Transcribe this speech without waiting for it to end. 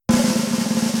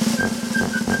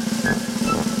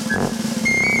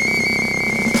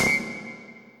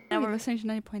You're listening to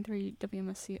 90.3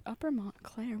 WMSC Upper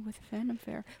Montclair with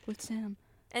FandomFare with Sam.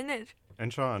 And Midge.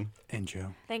 And Sean. And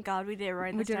Joe. Thank God we did it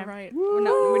right We this did time. it right.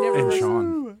 Woo! We never And reversed-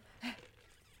 Sean.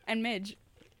 And Midge.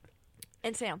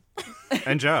 And Sam.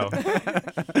 And Joe.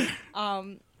 It's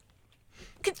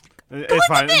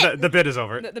fine. The bit is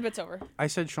over. The bit's over. I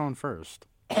said Sean first.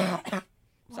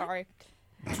 Sorry.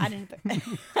 I didn't think.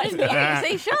 I didn't hear you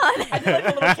say Sean. I did like a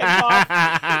little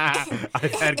kickoff.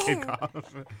 I've had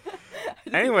kickoff.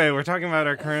 Anyway, we're talking about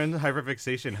our current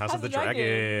hyperfixation, House of the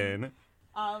Dragon.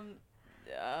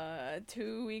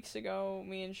 2 weeks ago,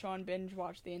 me and Sean binge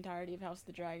watched the entirety of House of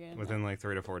the Dragon. Within like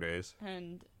 3 to 4 days.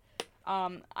 And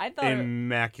I thought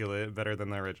immaculate, better than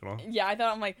the original. Yeah, I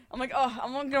thought I'm like, oh,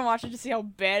 I'm gonna watch it to see how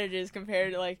bad it is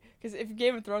compared to like, because if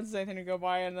Game of Thrones is anything to go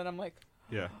by, and then I'm like,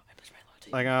 yeah, oh, I pushed my loyalty.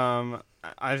 Like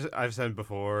I've said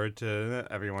before to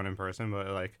everyone in person, but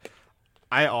like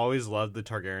I always loved the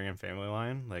Targaryen family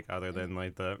line, like other than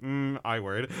like the I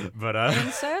word, but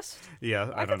Incest?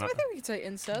 yeah, I don't know. I think we could say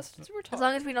incest. That's what we're talking. As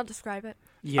long as we don't describe it.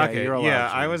 Yeah, okay, you're allowed yeah,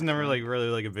 to. I was never like really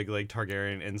like a big like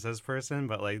Targaryen incest person,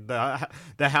 but like the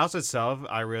house itself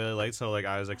I really liked, so like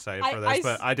I was excited for this,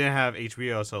 but I didn't have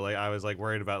HBO, so like I was like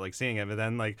worried about like seeing it, but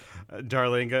then like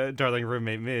darling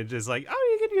roommate Midge is like,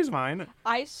 oh, you can use mine.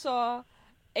 I saw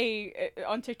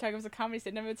on TikTok, it was a comedy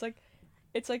stand-up.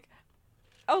 It's like,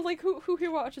 oh, like who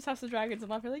here watches House of Dragons?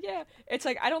 And I'm like, yeah. It's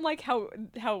like I don't like how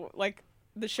like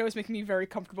the show is making me very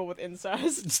comfortable with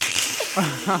incest.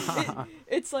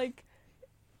 It's like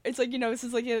you know, this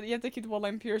is like you have to keep the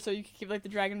bloodline pure so you can keep like the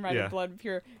dragon riding blood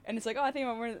pure. And it's like, oh, I think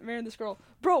I'm marrying this girl,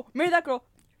 bro. Marry that girl.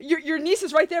 Your niece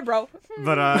is right there, bro.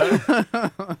 But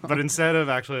instead of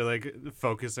actually like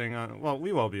focusing on, well,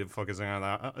 we will be focusing on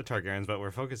Targaryens, but we're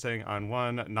focusing on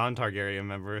one non-Targaryen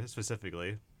member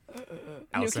specifically.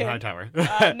 Alicent Hightower.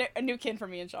 A new kin for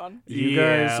me and Sean. You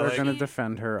guys are gonna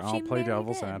defend her. I'll play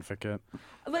devil's advocate.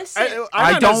 Listen,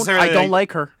 I don't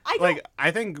like her.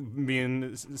 I think me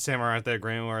and Sam are at the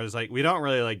agreement where it's like we don't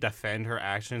really like defend her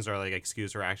actions or like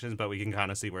excuse her actions, but we can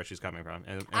kind of see where she's coming from.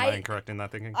 Am I incorrect in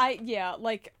that thinking?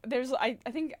 Like there's I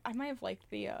think I might have liked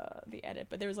the edit,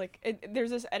 but there's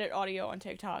there's this edit audio on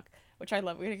TikTok which I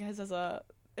love.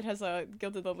 It has a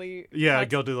Gilded Lily. Yeah,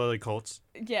 Gilded Lily Colts.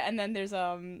 Yeah, and then there's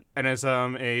And it's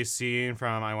a scene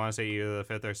from I want to say either the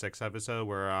 5th or 6th episode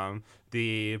where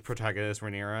the protagonist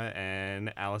Rhaenyra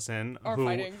and Alicent are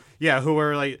fighting. Yeah, who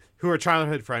were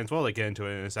childhood friends. We'll like get into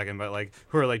it in a second, but like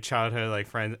who are like childhood like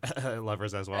friends,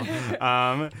 lovers as well.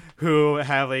 Who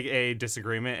have like a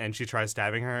disagreement, and she tries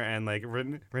stabbing her, and like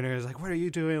Rhaenyra's like, "What are you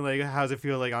doing? Like, how's it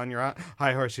feel like on your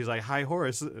high horse?" She's like, "High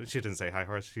horse." She didn't say high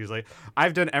horse. She's like,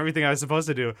 "I've done everything I was supposed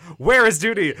to do. Where is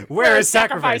duty? Where is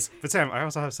sacrifice?" But Sam, I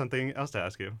also have something else to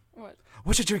ask you. What?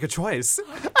 What's your drink of choice?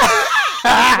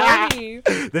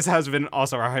 Negroni. This has been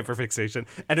also our hyperfixation.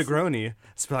 A Negroni,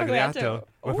 Spagliato,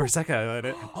 with Prosecco in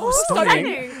it. Oh,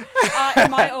 stunning. In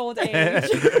my old age.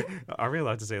 Are we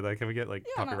allowed to say that? Can we get like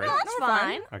copyright? No, that's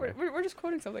fine. Okay. We're just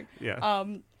quoting something. Yeah.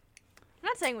 I'm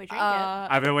not saying we drink it.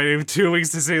 I've been waiting 2 weeks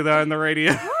to see that on the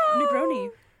radio.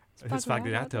 Negroni.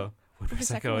 Spagliato, with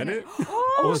Prosecco in it.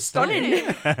 Oh, stunning.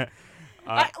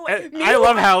 I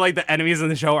love how like the enemies in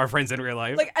the show are friends in real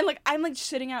life. I'm like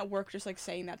sitting at work just like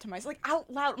saying that to myself, like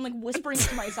out loud. I'm like whispering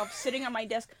to myself, sitting at my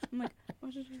desk. I'm like,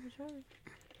 what's this?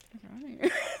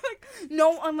 Like,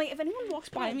 no, I'm like, if anyone walks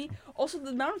by me. Also, the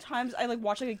amount of times I like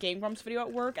watch like a Game Grumps video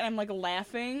at work and I'm like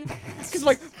laughing because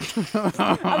like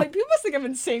I'm like, people must think I'm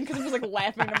insane because I'm just like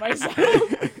laughing to myself.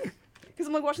 Because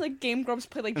I'm like watching like Game Grumps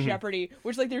play like Jeopardy,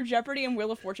 which like their Jeopardy and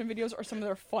Wheel of Fortune videos are some of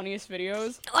their funniest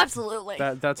videos. Oh, absolutely.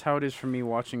 That's how it is for me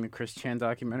watching the Chris Chan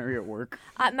documentary at work.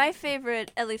 My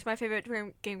favorite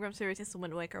Game Grumps series is the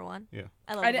Wind Waker one. Yeah.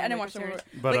 I didn't watch the series.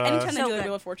 But like anytime they so do the good.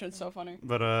 Wheel of Fortune, it's so funny.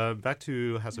 But back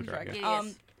to House of Dragon.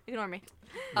 Yes. Ignore me.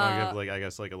 Give like I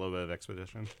guess like a little bit of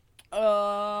exposition.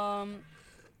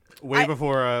 Way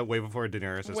before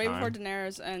Daenerys' time. Way before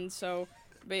Daenerys, and so.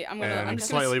 I'm just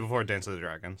slightly before Dance of the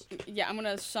Dragons. Yeah, I'm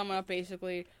gonna sum up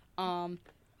basically.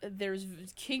 There's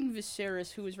King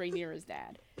Viserys, who is Rhaenyra's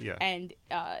dad. Yeah. And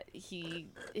he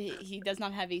does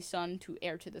not have a son to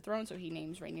heir to the throne, so he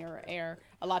names Rhaenyra heir.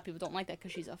 A lot of people don't like that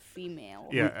because she's a female.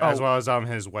 Yeah, as well as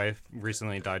his wife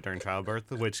recently died during childbirth,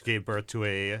 which gave birth to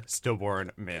a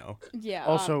stillborn male. Yeah.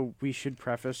 Also, we should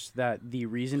preface that the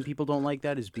reason people don't like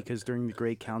that is because during the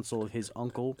Great Council of his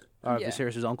uncle,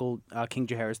 Viserys' uncle, King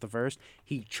Jaehaerys I,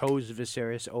 he chose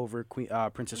Viserys over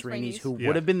Princess Rhaenys, who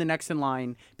would have been the next in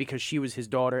line because she was his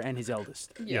daughter and his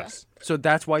eldest. Yeah. Yes. So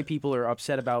that's why people are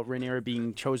upset about about Rhaenyra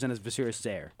being chosen as Viserys'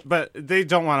 heir. But they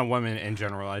don't want a woman in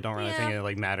general. I don't really think it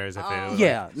like matters if it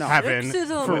happened.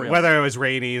 Whether it was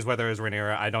Rhaenys, whether it was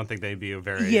Rhaenyra, I don't think they'd be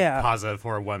very positive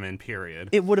for a woman. Period.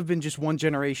 It would have been just one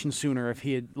generation sooner if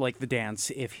he had the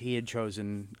dance if he had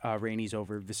chosen Rhaenys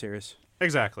over Viserys.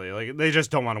 Exactly. Like they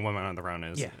just don't want a woman on the throne.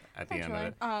 At the end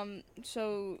of it.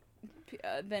 So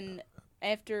then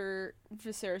after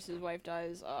Viserys' wife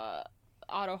dies,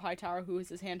 Otto Hightower, who is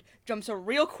his hand, jumps so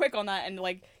real quick on that, and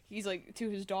like he's like to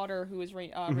his daughter, who is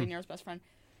Rhaenyra's best friend,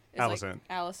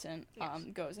 Alicent.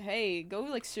 Goes, hey, go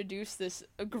like seduce this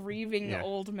grieving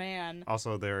old man.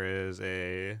 Also, there is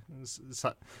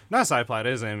not a side plot,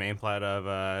 it is a main plot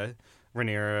of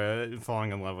Rhaenyra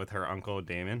falling in love with her uncle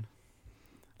Daemon.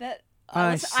 That.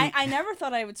 I never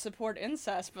thought I would support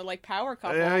incest, but like power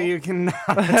couple. You cannot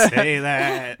say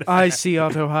that. I see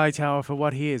Otto Hightower for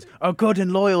what he is, a good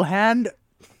and loyal hand.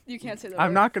 You can't say that.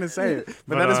 I'm not going to say it,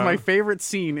 but that is my favorite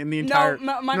scene in the entire...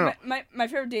 My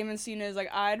favorite Daemon scene is like,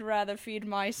 I'd rather feed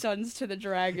my sons to the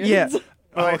dragons. Yeah.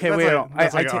 Okay, wait.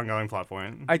 That's like an ongoing plot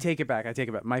point. I take it back.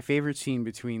 My favorite scene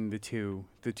between the two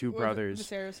brothers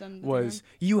was, Daemon.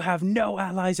 You have no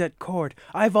allies at court.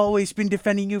 I've always been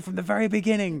defending you from the very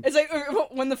beginning. It's like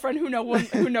when the friend who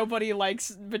nobody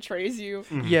likes betrays you.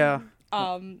 Yeah.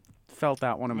 Felt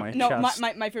that one in my chest.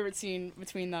 My favorite scene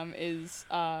between them is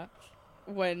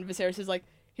when Viserys is like,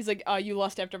 he's like, you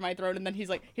lust after my throne, and then he's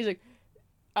like,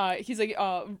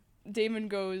 Daemon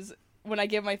goes, when I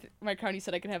gave my crown, you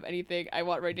said I could have anything. I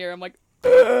want Rhaenyra. I'm like,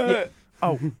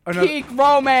 peak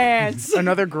romance.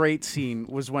 Another great scene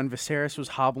was when Viserys was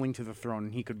hobbling to the throne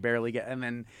and he could barely get, and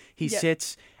then he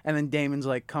sits, and then Daemon's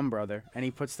like, "Come, brother," and he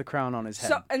puts the crown on his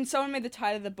head. And someone made the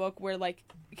tie to the book where like,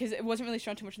 because it wasn't really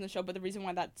shown too much in the show, but the reason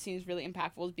why that scene is really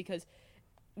impactful is because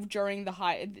during the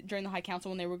High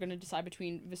Council, when they were going to decide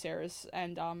between Viserys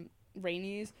and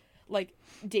Rhaenys, like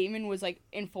Daemon was like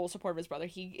in full support of his brother.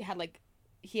 He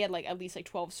had at least like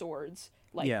 12 swords,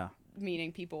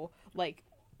 meaning people like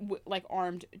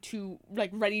armed to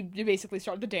like ready to basically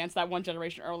start the dance that one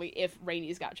generation early if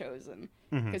Rhaenys got chosen,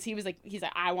 because he's like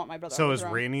I want my brother. So is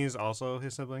Rhaenys also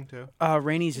his sibling too?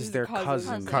 Rhaenys is their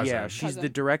cousin. Yeah, she's cousin. The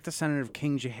direct descendant of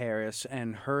King Jaehaerys,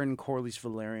 and her and Corlys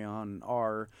Velaryon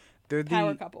are the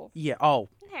power couple. Yeah.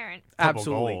 Inherent.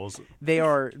 Absolutely. Goals. They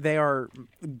are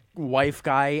wife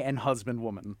guy and husband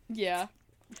woman. Yeah.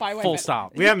 Full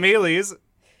stop. We have melees.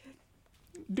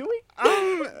 Do we?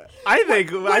 I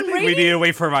think we need to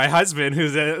wait for my husband,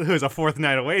 who's a fourth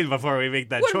night away, before we make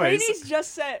that choice.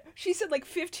 Rhaenys she said like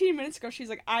 15 minutes ago, she's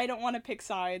like, I don't want to pick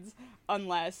sides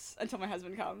until my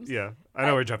husband comes. Yeah, I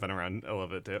know we're jumping around a little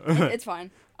bit too. It's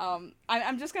fine.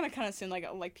 I'm just gonna kind of assume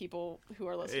like people who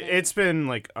are listening. It's been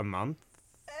like a month.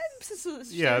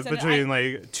 Between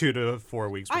like 2 to 4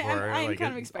 weeks before. I'm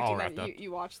kind of expecting that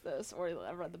you watch this or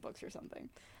I've read the books or something.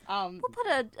 We'll put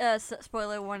a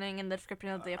spoiler warning in the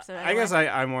description of the episode. I guess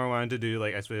I more wanted to do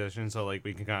like exposition, so like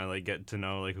we can kind of like get to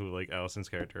know like who like Alicent's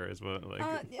character is, but like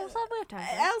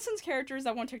Alicent's character is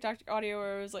that one TikTok audio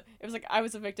where it was like I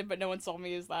was a victim but no one saw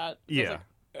me as that.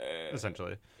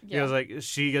 Essentially. Because like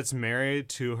she gets married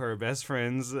to her best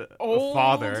friend's old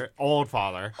father.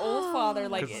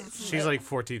 Like she's like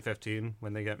 14, 15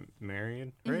 when they get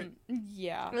married, right?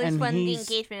 Yeah. At least when the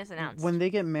engagement is announced. When they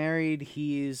get married,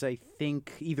 he is, I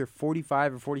think, either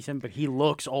 45 or 47, but he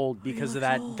looks old because of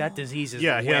that disease. He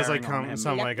has like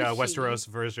some like Westeros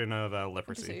version of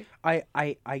leprosy.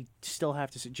 I still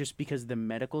have to say, just because the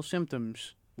medical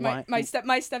symptoms. My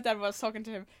stepdad was talking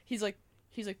to him. He's like.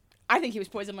 I think he was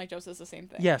poisoned like Joseph. The same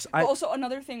thing. Yes. Also,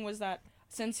 another thing was that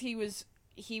since he was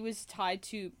tied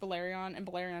to Balerion and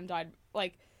Balerion died,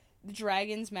 like the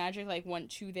dragon's magic like went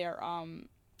to their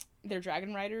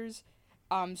dragon riders.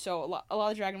 So a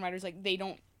lot of dragon riders like they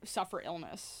don't suffer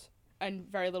illness and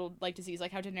very little like disease.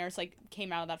 Like how Daenerys like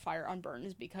came out of that fire unburned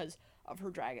is because of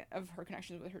her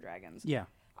connections with her dragons. Yeah.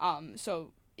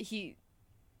 So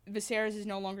Viserys is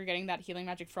no longer getting that healing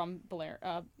magic from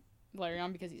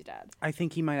Balerion because he's dead. I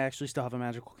think he might actually still have a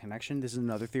magical connection. This is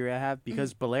another theory I have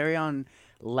because Balerion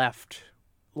left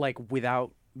like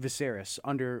without Viserys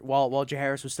while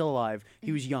Jaehaerys was still alive.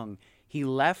 He was young. He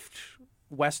left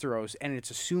Westeros, and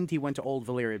it's assumed he went to Old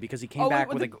Valyria because he came back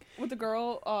with the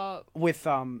girl. With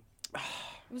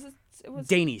Was it was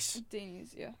Daenerys.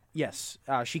 Daenerys, yeah. Yes,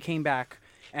 she came back,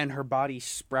 and her body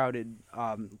sprouted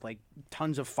like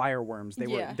tons of fireworms.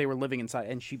 They were living inside,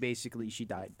 and she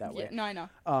died that way. No, I know.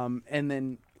 And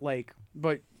then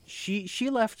but she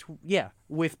left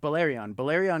with Balerion.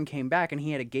 Balerion came back, and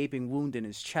he had a gaping wound in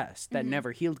his chest that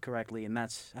never healed correctly, and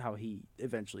that's how he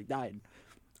eventually died.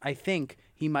 I think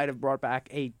he might have brought back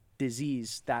a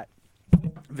disease that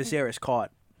Viserys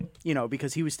caught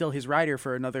because he was still his rider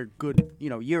for another good,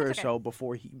 year or so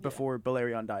before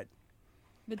Balerion died.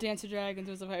 The Dance of Dragons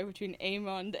was a fight between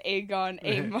Aemond, Aegon,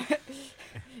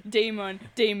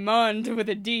 Daemon with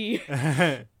a D.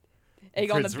 Aegon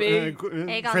Prince, the Big.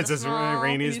 Aegon Princess the Small.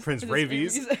 Rhaenys, Prince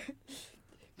Ravies.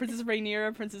 Princess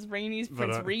Rhaenyra, Princess Rhaenys,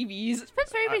 Prince Ravies. Is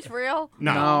Prince Ravies real?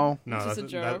 No, It's just a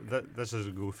joke. That's just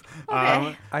a goof.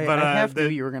 Okay. I have knew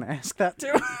you were gonna ask that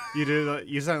too.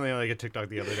 You sent me like a TikTok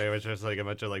the other day, which was like a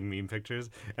bunch of like meme pictures,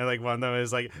 and like one of them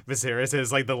is like Viserys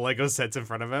is like the Lego sets in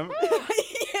front of him.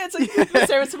 It's like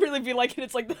Viserys would really be like,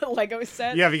 it's like the Lego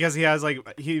set. Yeah, because he has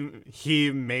like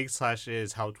he makes /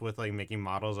 is helped with like making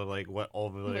models of like what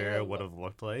old Valyria would have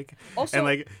looked like. Also, and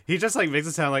like he just like makes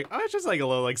it sound like it's just like a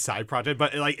little like side project,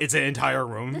 but like it's an entire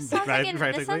room. This sounds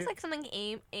like something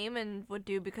Aemon would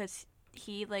do because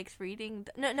he likes reading.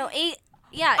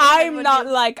 I'm not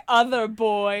like other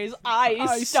boys.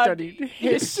 I studied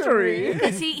history.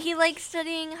 Because he likes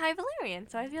studying High Valyrian,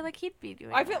 so I feel like he'd be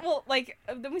doing. I feel like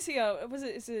then we see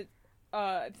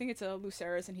I think it's a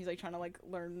Lucerys, and he's like trying to like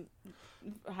learn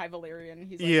High Valyrian.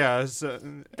 He's like, yeah, so,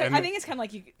 I think it's kind of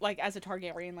like as a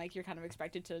Targaryen, like you're kind of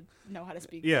expected to know how to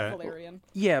speak Valyrian.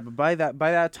 Yeah, but by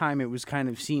that time it was kind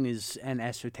of seen as an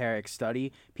esoteric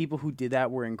study. People who did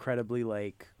that were incredibly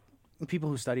like. People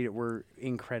who studied it were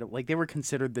incredible. Like they were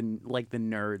considered the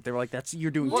nerd. They were like,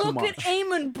 you're doing too much. Look at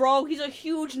Aemon, bro. He's a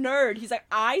huge nerd. He's like,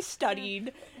 I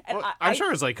studied. And well, I'm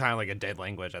sure it's like kind of like a dead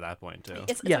language at that point too.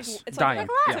 It's dying.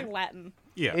 Like Latin.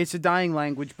 Yeah, it's a dying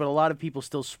language, but a lot of people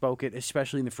still spoke it,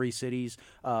 especially in the free cities.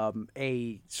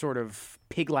 A sort of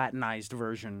pig Latinized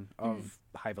version of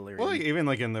High Valyrian. well, like, even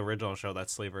like in the original show, that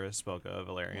Slaver spoke of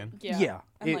Valerian. Yeah.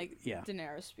 And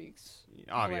Daenerys speaks.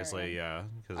 Obviously, Valyrian. yeah,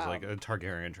 because it's like a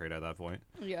Targaryen trait at that point.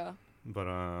 Yeah. But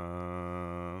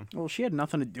well, she had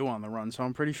nothing to do on the run, so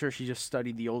I'm pretty sure she just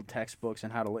studied the old textbooks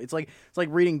and how to. It's like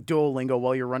reading Duolingo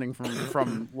while you're running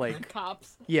from like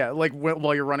cops. Yeah, like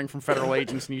while you're running from federal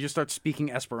agents, and you just start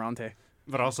speaking Esperanto.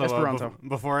 But also,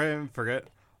 before I forget,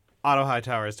 Otto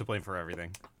Hightower is to blame for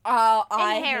everything.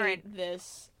 I hate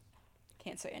this.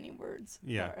 Can't say any words.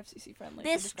 Yeah. That are FCC friendly.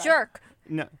 This jerk.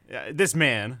 No, this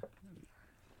man.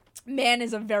 Man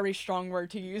is a very strong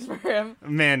word to use for him.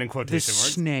 Man in quotation this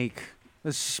marks. Snake,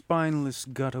 a spineless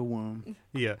gutter worm.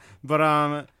 Yeah,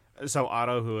 but so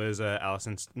Otto, who is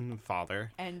Alicent's father,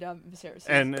 and Viserys,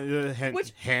 and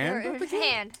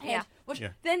hand, yeah.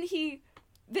 Then he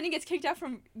gets kicked out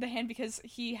from the hand because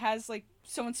he has like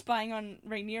someone spying on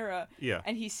Rhaenyra. Yeah.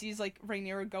 And he sees like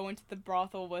Rhaenyra go into the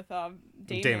brothel with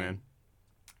Daemon.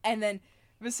 And then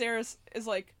Viserys is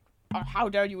like, how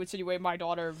dare you insinuate my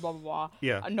daughter, blah, blah, blah.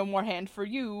 Yeah. No more hand for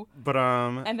you. But,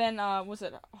 And then, was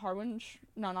it Harwin?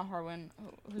 No, not Harwin.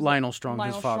 Lionel Strong,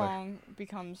 his father. Lionel Strong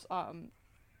becomes,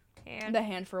 Hand. the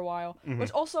hand for a while. Mm-hmm.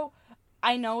 Which also,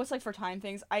 I know it's like for time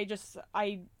things.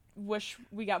 I wish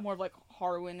we got more of like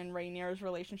Harwin and Rhaenyra's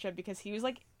relationship because he was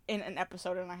like in an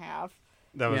episode and a half.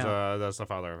 That's the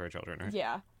father of her children, right?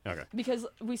 Yeah. Okay. Because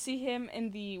we see him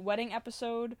in the wedding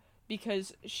episode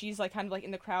because she's like kind of like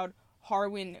in the crowd.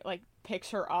 Harwin like picks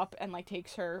her up and like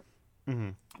takes her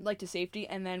like to safety,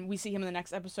 and then we see him in the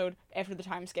next episode after the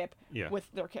time skip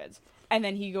with their kids, and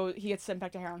then he gets sent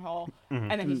back to Harrenhal,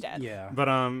 and then he's dead. Yeah. But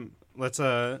let's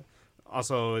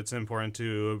also it's important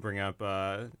to bring up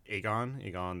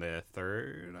Aegon the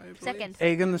Third, I believe. Second.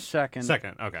 Aegon the Second.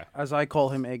 Second, okay. As I call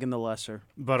him, Aegon the Lesser.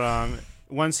 But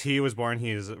once he was born,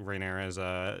 he's Rhaenyra's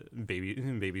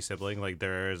baby sibling. Like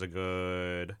there's a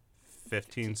good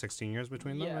 15, 16 years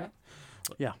between them, right?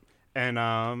 Yeah.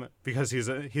 And because he's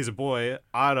a boy,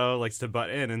 Otto likes to butt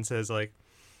in and says like,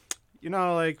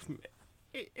 like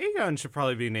Aegon should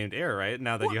probably be named heir, right?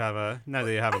 Now that you have a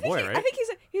boy, right? I think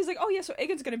he's like, oh yeah, so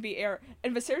Aegon's gonna be heir,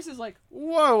 and Viserys is like,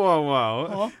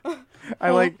 whoa. huh?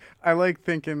 I like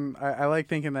thinking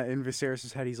that in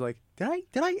Viserys' head he's like, did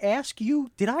I ask you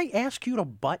to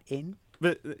butt in?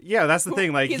 But yeah, that's the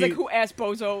thing. Like he's like, who asked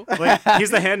Bozo? Like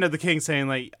he's the hand of the king, saying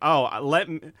like, "Oh,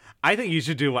 I think you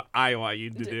should do what I want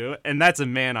you to do," and that's a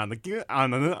man on the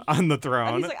throne.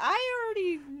 And he's like, I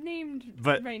already named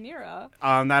Rhaenyra.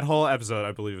 That whole episode,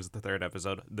 I believe, was the third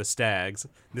episode. The stags.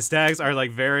 The stags are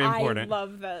like very important. I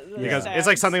love that because stags. It's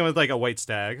like something with like a white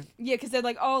stag. Yeah, because they're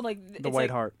like, oh, like the white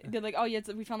hart. They're like, oh yeah,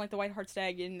 we found like the white hart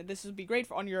stag, and this would be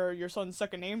great on your son's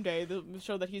second name day. To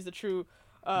show that he's the true,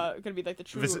 gonna be like the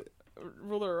true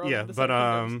ruler of Yeah, the but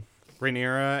Seven Kingdoms.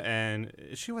 Rhaenyra and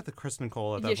is she with the Kristen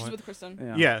Cole at that Yeah, point? she's with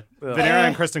Kristen. Yeah, Ugh. Rhaenyra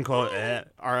and Kristen Cole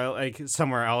are like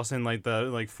somewhere else in like the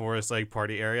like forest like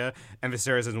party area, and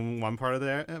Viserys is in one part of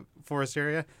the forest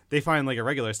area. They find like a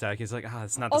regular stag. He's like,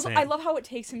 it's not Also, the same. I love how it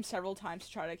takes him several times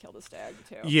to try to kill the stag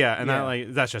too. Yeah, and Yeah.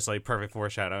 that's just like perfect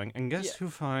foreshadowing. And guess Yeah. who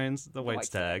finds the white white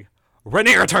stag?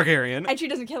 Rhaenyra Targaryen. And she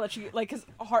doesn't kill it. She because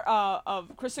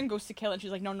Kristen goes to kill it. And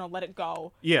she's like, no, let it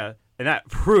go. Yeah, and that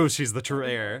proves she's the true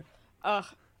heir. Ugh.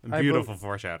 Beautiful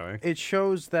foreshadowing. It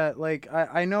shows that like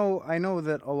I know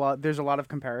that there's a lot of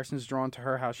comparisons drawn to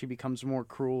her, how she becomes more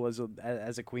cruel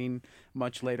as a queen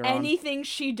much later on. Anything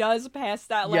she does past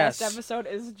that last Yes. episode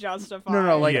is justified.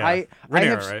 No, like Yeah. I Rhaenyra,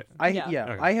 have right? Yeah.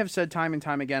 Okay. I have said time and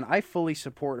time again, I fully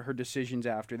support her decisions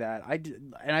after that.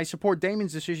 And I support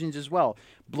Daemon's decisions as well.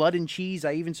 Blood and cheese,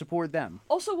 I even support them.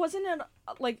 Also, wasn't it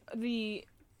like the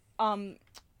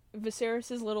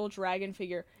Viserys' little dragon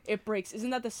figure? It breaks.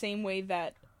 Isn't that the same way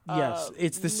that? Yes,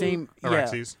 it's the Luke- same.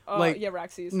 Araxes. Like yeah,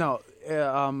 Raxes. no,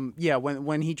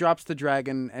 when he drops the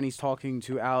dragon and he's talking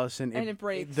to Alicent, And it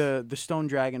breaks. The stone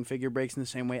dragon figure breaks in the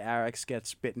same way Arax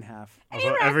gets bit in half.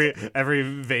 Also, every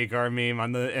Vhagar meme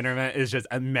on the internet is just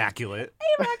immaculate.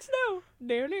 Hey, Rax, no.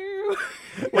 No.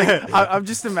 I'm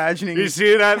just imagining. You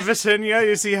see that, Visenya?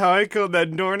 You see how I killed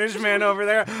that Dornish man over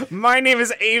there? My name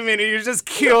is Aemon, and you just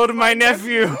killed my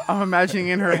nephew. I'm imagining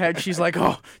in her head, she's like,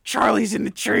 "Oh, Charlie's in the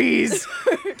trees."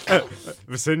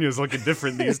 Visenya's looking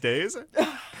different these days.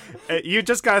 You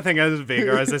just gotta think of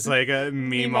Vhagar as this like a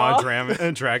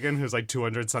Meemaw dragon who's like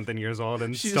 200-something years old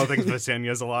and still thinks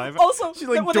Visenya's alive. Also, She's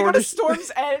like when they go to Dornish-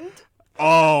 Storm's End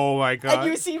Oh my and god.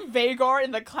 you see Vhagar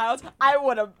in the clouds, I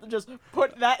would have just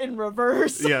put that in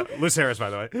reverse. Yeah, Lucerys, by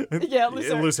the way. Yeah,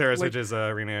 Lucerys. Lucerys, which is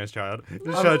Rhaenyra's child.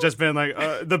 Should have just been like,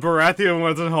 the Baratheon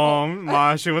wasn't home.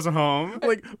 Ma, she wasn't home.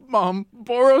 Like, Mom,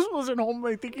 Boros wasn't home.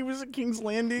 I think he was at King's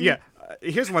Landing. Yeah.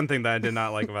 Here's one thing that I did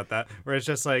not like about that, where it's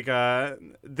just like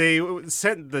they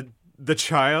sent the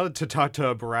child to talk to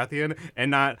a Baratheon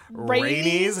and not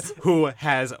Rhaenys, who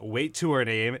has weight to her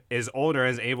name, is older,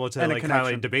 and is able to And a like kind of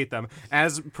connection. like debate them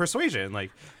as persuasion.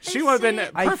 Like she would have been I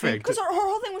think- perfect. Because her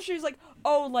whole thing was she was like,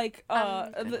 oh, like,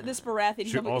 this Baratheon.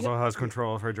 She also has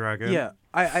control of her dragon. Yeah,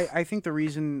 I think the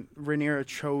reason Rhaenyra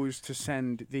chose to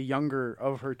send the younger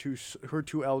of her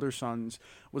two elder sons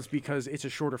was because it's a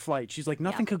shorter flight. She's like,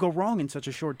 nothing could go wrong in such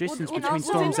a short distance and between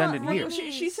also Storm's didn't End and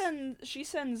here. She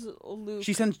sends Luke.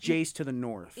 She sends Jace to the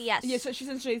north. Yes. Yeah, so she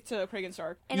sends Jace to Craig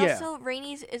Stark. And Yeah. also,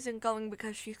 Rhaenys isn't going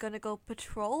because she's gonna go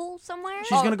patrol somewhere.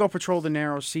 She's gonna go patrol the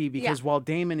Narrow Sea because Yeah. while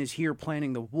Daemon is here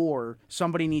planning the war,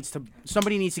 somebody needs to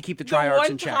keep the The Triarchs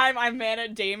one in check. time I'm mad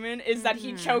at Daemon is that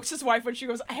he chokes his wife when she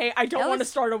goes, "Hey, I don't That want to was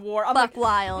start a war." I'm buck like,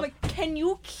 wild. I'm like, can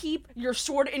you keep your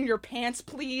sword in your pants,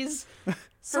 please? For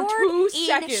Sword 2 in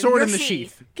seconds. Sword your in the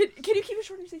sheath. sheath. Can you keep your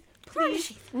sword in your sheath,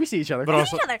 please? We see each other. But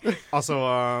also, each other.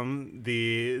 also,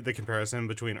 the comparison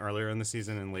between earlier in the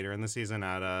season and later in the season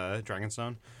at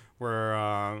Dragonstone,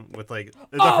 where with like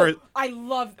the first. I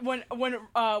love when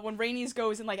Rhaenys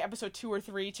goes in like episode 2 or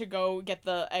 3 to go get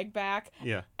the egg back.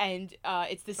 Yeah. And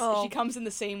it's this. Oh. She comes in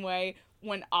the same way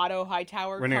when Otto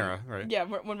Hightower. Rhaenyra, right? Yeah,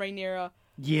 when Rhaenyra.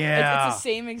 Yeah. It's the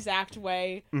same exact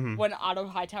way Mm-hmm. when Otto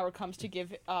Hightower comes to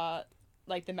give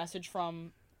like the message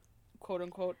from quote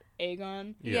unquote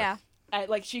Aegon. Yeah.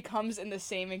 Like she comes in the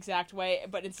same exact way,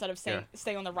 but instead of Yeah.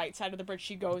 staying on the right side of the bridge,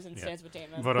 she goes and stands with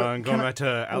Daemon. But Can going I- back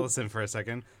to Alicent for a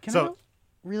second. Can so I go?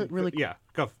 Really yeah,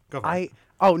 go for it.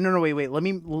 Wait. Let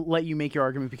me let you make your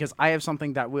argument because I have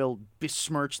something that will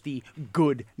besmirch the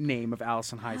good name of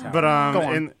Alicent Hightower. But Go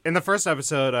on. in the first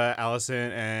episode,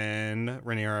 Alicent and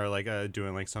Rhaenyra are like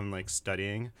doing like some like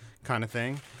studying kind of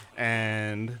thing,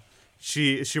 and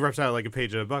she rips out like a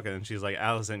page of a book and she's like,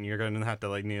 Alicent, you're going to have to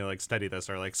like need to like study this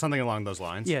or like something along those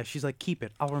lines. Yeah, she's like, keep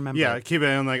it. I'll remember. Yeah, it. keep it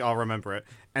and like I'll remember it.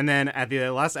 And then at the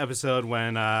last episode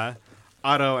when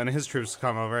Otto and his troops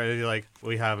come over, and he's like,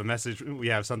 we have a message, we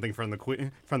have something from the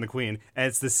queen, and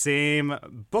it's the same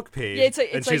book page. Yeah, it's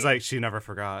and she's like- like, she never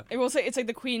forgot. I will say it's like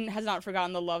the queen has not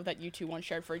forgotten the love that you two once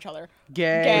shared for each other.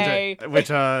 Gay. Gay. Which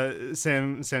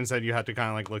Sam said you had to kind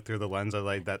of like look through the lens of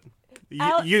like that.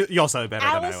 Al- You'll say it better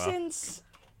than I will.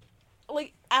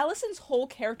 Alicent's whole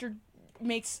character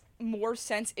makes more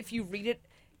sense if you read it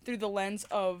through the lens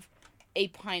of a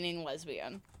pining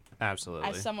lesbian. Absolutely.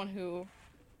 As someone who,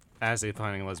 As a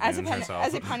pining lesbian herself.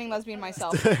 as a pining lesbian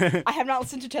myself, I have not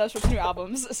listened to Taylor Swift's new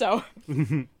albums, so.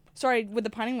 Sorry, would the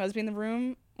pining lesbian in the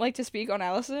room like to speak on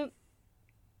Alicent?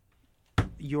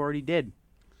 You already did.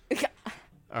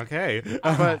 Okay.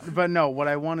 But no, what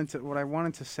I wanted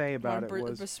to say about it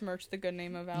was Besmirch the good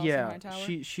name of Alicent yeah,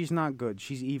 Hightower. she's not good.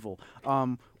 She's evil.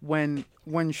 When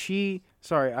she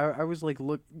Sorry, I was like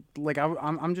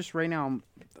I'm just right now.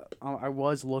 I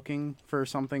was looking for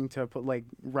something to put like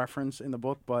reference in the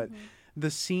book, but the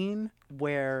scene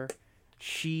where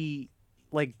she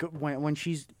when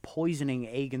she's poisoning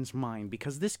Aegon's mind,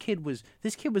 because this kid was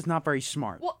not very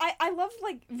smart. Well, I love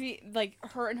like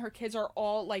her and her kids are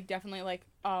all like definitely like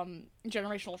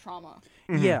generational trauma.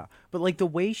 Yeah, but like the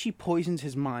way she poisons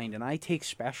his mind, and I take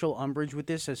special umbrage with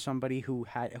this as somebody who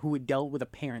had dealt with a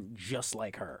parent just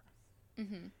like her.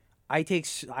 I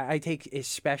take a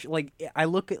special, like I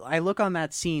look on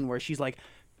that scene where she's like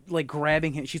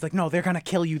grabbing him. She's like, no, they're gonna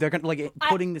kill you. They're gonna like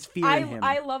putting this fear in him.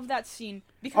 I love that scene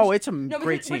because it's a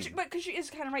great scene. But because she is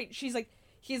kind of right. He's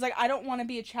like, I don't want to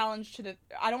be a challenge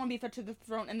I don't want to be a threat to the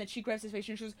throne. And then she grabs his face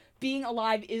and she goes, being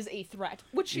alive is a threat,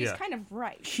 which she's kind of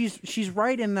right. She's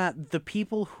right in that the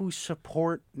people who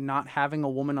support not having a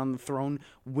woman on the throne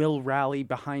will rally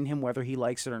behind him whether he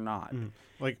likes it or not.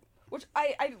 Like. Which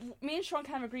me and Sean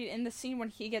kind of agreed in the scene when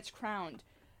he gets crowned,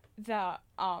 that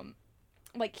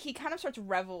like he kind of starts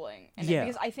reveling in it,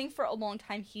 because I think for a long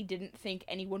time he didn't think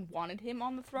anyone wanted him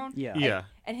on the throne.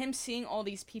 And him seeing all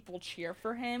these people cheer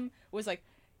for him was like,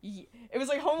 it was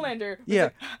like Homelander.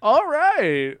 Like, all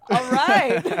right. I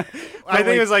think like,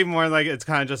 it's like more like it's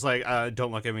kind of just like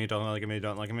don't look at me, don't look at me,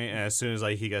 don't look at me. And as soon as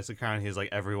like he gets the crown, he's like,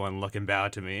 everyone look and bow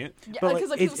to me. Yeah, because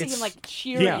like people see him like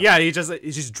cheering.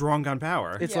 He's just drunk on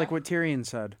power. It's like what Tyrion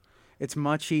said. It's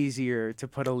much easier to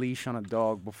put a leash on a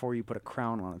dog before you put a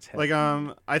crown on its head. Like,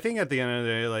 I think at the end of the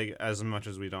day, like, as much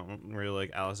as we don't really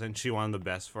like Alicent, she wanted the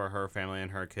best for her family and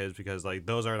her kids, because, like,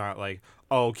 those are not, like,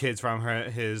 kids from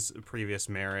his previous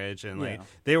marriage, and, like,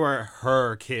 they were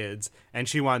her kids, and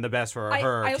she wanted the best for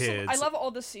her kids. I love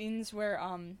all the scenes where,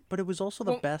 But it was also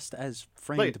the best as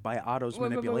framed by Otto's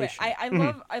manipulation.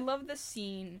 I love the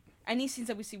scene, any scenes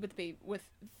that we see with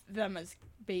them as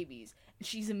babies, and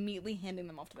she's immediately handing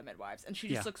them off to the midwives, and she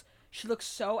just looks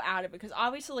so out of it, because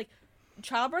obviously like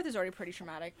childbirth is already pretty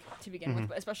traumatic to begin with,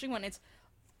 but especially when it's,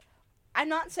 I'm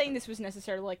not saying this was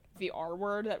necessarily like the R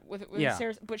word that with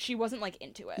Sarah, but she wasn't like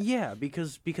into it. Yeah,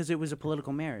 because it was a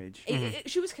political marriage.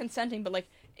 She was consenting, but like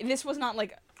this was not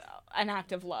like an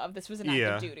act of love. This was an act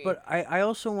of duty. But I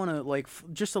also want to like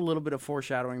just a little bit of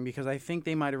foreshadowing, because I think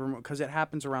they might have because it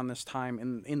happens around this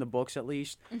time in the books at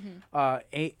least.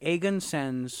 Aegon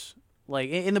sends. Like,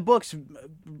 in the books,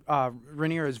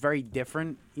 Rhaenyra is very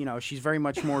different. You know, she's very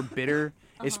much more bitter,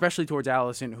 especially towards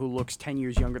Alicent, who looks 10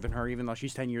 years younger than her, even though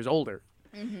she's 10 years older.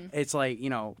 It's like, you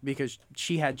know, because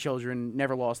she had children,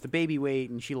 never lost the baby weight,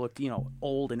 and she looked, you know,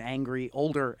 older and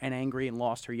angry, and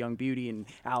lost her young beauty. And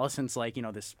Alicent's like, you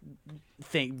know, this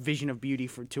vision of beauty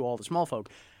to all the small folk.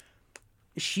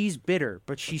 She's bitter,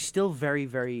 but she's still very,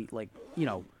 very, like, you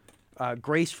know,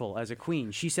 graceful as a queen.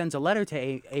 She sends a letter to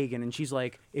Aegon, and she's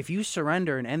like, if you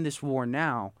surrender and end this war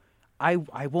now, I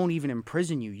won't even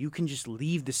imprison you. You can just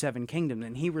leave the Seven Kingdoms.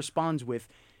 And he responds with,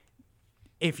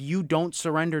 if you don't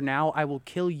surrender now, I will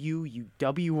kill you, you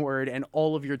W word, and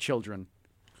all of your children.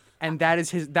 And that's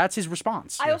his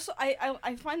response.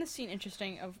 I find the scene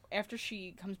interesting of after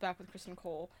she comes back with Kristen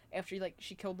Cole, after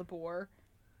she killed the boar,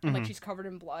 and like she's covered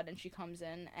in blood, and she comes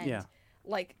in, and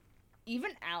like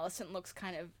even Alicent looks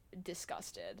kind of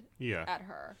disgusted at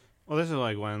her. Well, this is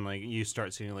like when like you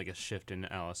start seeing like a shift in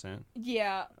Alicent.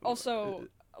 Yeah. Also,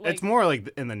 like, it's more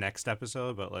like in the next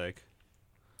episode, but like.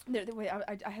 Wait,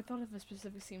 I had thought of a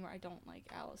specific scene where I don't like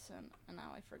Alicent, and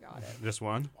now I forgot it. Just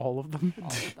one? All of them? All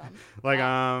of them. Like,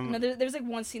 No, there's like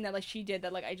one scene that like she did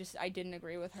that like I didn't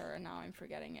agree with her, and now I'm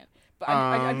forgetting it. But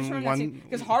I'm just remembering that scene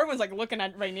because Harwin's like looking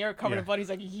at Rhaenyra covered in blood.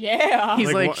 He's like, yeah.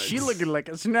 He's like she looking like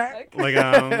a snack.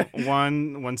 Like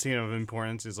one scene of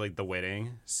importance is like the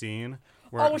wedding scene.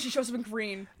 When she shows up in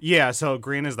green. Yeah, so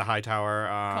green is the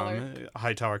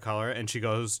Hightower color, and she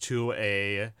goes to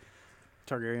a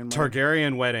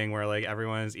Targaryen wedding where like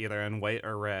everyone is either in white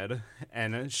or red,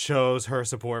 and it shows her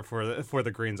support for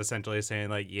the Greens, essentially saying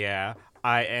like, yeah,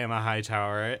 I am a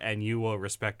Hightower and you will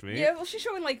respect me. Yeah, well, she's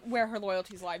showing like where her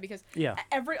loyalties lie, because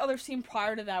every other scene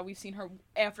prior to that we've seen her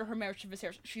after her marriage to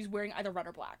Viserys, she's wearing either red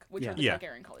or black, which are the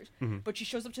Targaryen colors. But she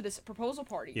shows up to this proposal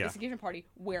party, this engagement party,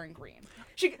 wearing green.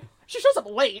 She shows up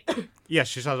late. Yeah,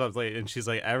 she shows up late, and she's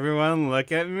like, everyone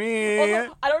look at me.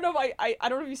 Well, I don't know if I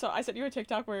don't know if you saw. I sent you a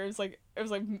TikTok where it was like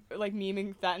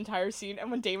memeing that entire scene, and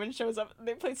when Daemon shows up,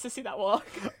 they play Sissy That Walk.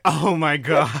 Oh my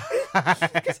god.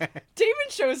 Daemon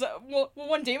shows up. Well,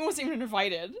 when Daemon wasn't even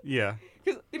invited. Yeah.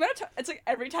 Because the amount of time, it's like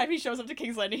every time he shows up to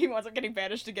King's Landing, he winds up getting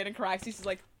banished again in Caraxes. He's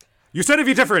like, you said it'd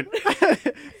be different.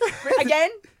 Again?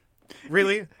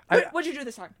 Really? What'd you do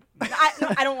this time?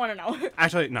 I don't want to know.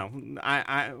 Actually, no.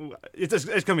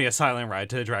 It's gonna be a silent ride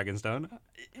to Dragonstone.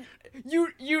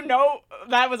 You know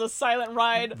that was a silent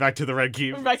ride. Back to the Red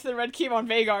Keep. Back to the Red Keep on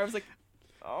Vagar. I was like,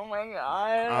 oh my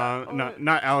god.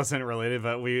 Not Alicent related,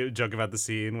 but we joke about the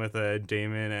scene with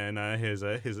Damon and his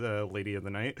lady of the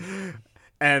night.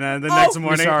 And the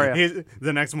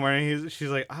next morning, she's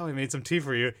like, "Oh, I made some tea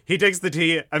for you." He takes the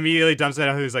tea, immediately dumps it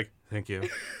out. He's like, "Thank you."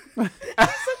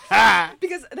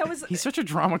 Because that was he's such a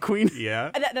drama queen. Yeah,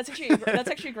 that's actually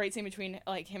a great scene between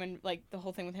like him and like the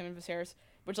whole thing with him and Viserys,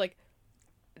 which like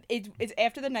it's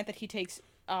after the night that he takes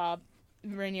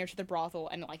Rhaenyra to the brothel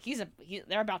and like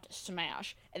they're about to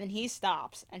smash, and then he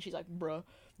stops and she's like, "Bruh."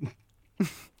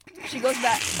 She goes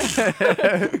back.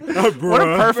 What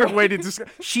a perfect way to describe.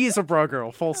 She is a bro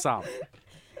girl, full stop.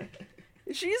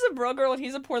 She's a bro girl and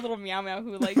he's a poor little meow meow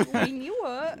who like we knew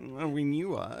what. We knew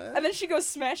what. And then she goes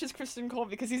smashes Kristen Cole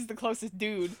because he's the closest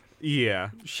dude.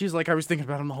 Yeah. She's like, I was thinking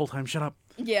about him the whole time. Shut up.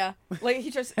 Yeah, like he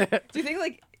just. Do you think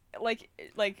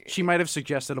like? She might have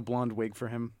suggested a blonde wig for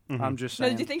him. Mm-hmm. I'm just No,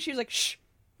 saying. do you think she was like shh?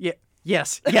 Yeah.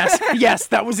 Yes. Yes.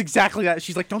 That was exactly that.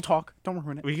 She's like, don't talk. Don't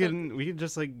ruin it. We can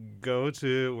just like go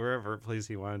to wherever place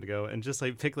he wanted to go and just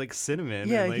like pick like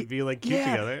cinnamon and like be like cute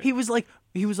together. He was like,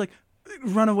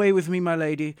 run away with me, my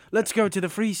lady. Let's go to the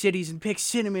free cities and pick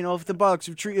cinnamon off the box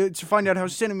of tree to find out how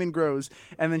cinnamon grows.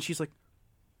 And then she's like,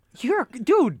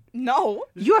 dude. No.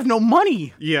 You have no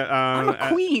money. Yeah. I'm a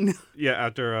queen. Yeah.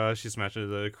 After she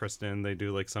smashes the Kristen, they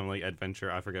do like some like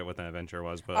adventure. I forget what that adventure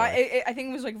was, but I think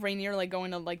it was like Rhaenyra like going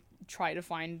to like try to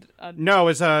find. No,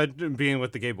 it's being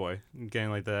with the gay boy, getting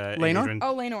like the Laenor?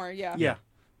 Oh, Laenor, yeah. Yeah.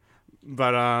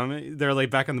 But they're like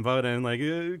back on the boat and like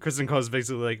Kristen Cole's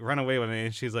basically like run away with me,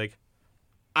 and she's like,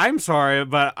 "I'm sorry,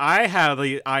 but I have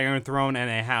the Iron Throne and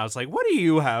a house. Like, what do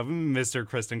you have, Mr.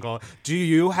 Kristen Cole? Do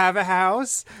you have a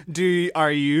house?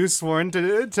 Are you sworn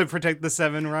to protect the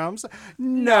Seven Realms?"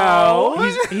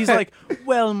 No. He's like,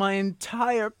 well, my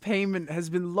entire payment has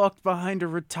been locked behind a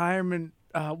retirement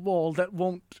wall that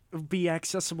won't be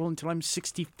accessible until I'm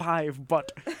 65.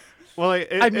 But well,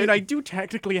 I do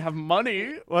technically have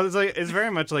money. Well, it's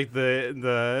very much like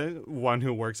the one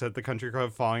who works at the country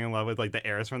club falling in love with like the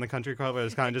heiress from the country club.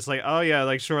 It's kind of just like, oh yeah,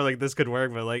 like sure, like this could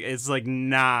work, but like it's like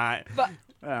not. But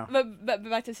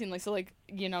back to the scene, like so, like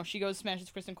she goes smashes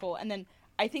Kristen Cole, and then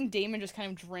I think Damon just kind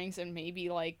of drinks and maybe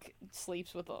like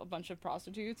sleeps with a bunch of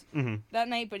prostitutes that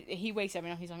night. But he wakes up,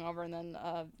 he's hungover, and then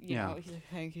he's like,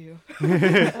 "Thank you."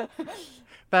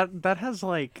 That has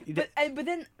like. But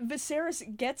then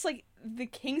Viserys gets like the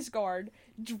Kingsguard,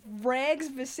 drags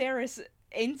Viserys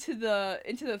into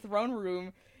the throne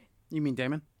room. You mean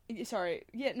Damon? Sorry,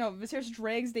 yeah, no. Viserys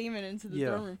drags Damon into the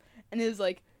throne room and is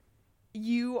like,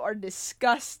 "You are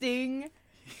disgusting."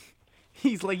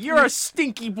 He's like, "You're a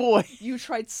stinky boy. You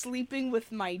tried sleeping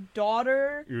with my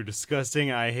daughter. You're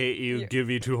disgusting. I hate you. Give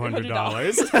me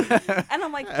 $200." And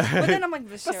I'm like, but then I'm like,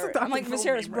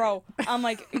 Viserys, bro. I'm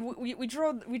like, we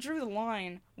drew the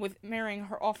line with marrying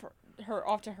her off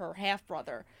to her half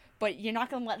brother, but you're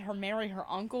not gonna let her marry her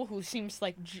uncle, who seems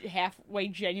like halfway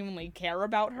genuinely care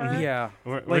about her. Yeah,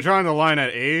 we're drawing the line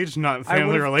at age, not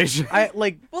family relation. I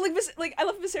love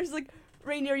Viserys. Like,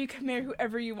 Rhaenyra, you can marry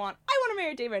whoever you want. I want to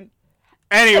marry Damon.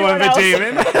 Anyone but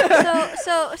Damon.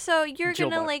 So you're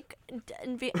gonna like,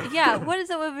 what is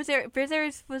it with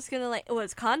Viserys was gonna like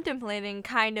was contemplating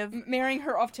kind of marrying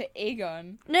her off to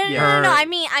Aegon. No. I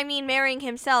mean marrying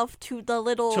himself to the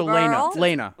little girl,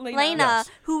 Laena,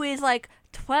 who is like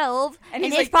 12, and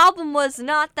his like, problem was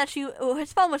not that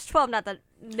his problem was 12, not that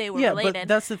they were related. But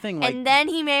that's the thing. Like, and then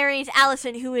he marries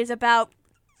Alicent, who is about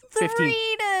 15.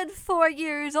 3 to 4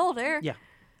 years older. Yeah.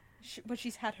 But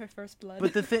she's had her first blood.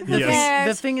 But the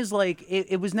thing is, like,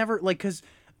 it was never, like, because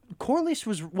Corlys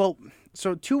was,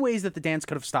 so 2 ways that the dance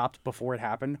could have stopped before it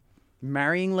happened.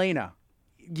 Marrying Laena,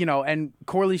 and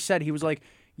Corlys said, he was like,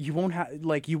 you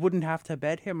wouldn't have to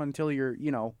bed him until you're,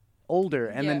 older.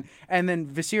 And then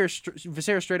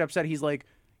Viserys straight up said, he's like,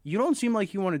 you don't seem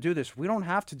like you want to do this. We don't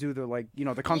have to do the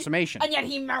the consummation. And yet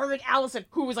he married Alicent,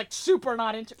 who was like super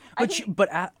not into.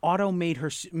 But Otto made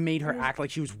her act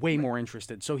like she was way more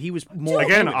interested. So he was more.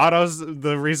 Again, Otto's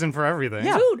the reason for everything.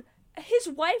 Yeah. Dude, his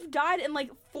wife died, and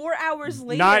like 4 hours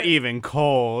later. Not even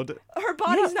cold. Her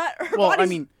body's not. I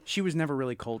mean, she was never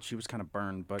really cold. She was kind of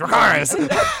burned, but. Dracarys!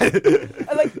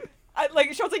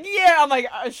 She was like, yeah. I'm like,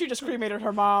 she just cremated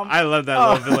her mom. I love that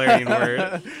little Valyrian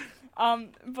word.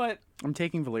 But I'm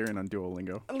taking Valyrian on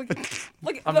Duolingo.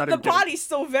 The body's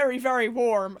still very, very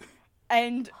warm,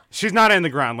 and she's not in the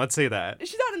ground. Let's say that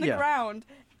she's not in the ground.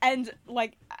 And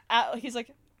like, he's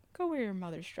like, go wear your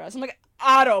mother's dress. I'm like,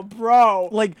 Otto, bro.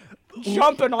 Like,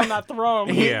 jumping on that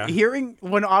throne. Yeah. Hearing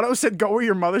when Otto said "Go with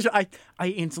your mother's," I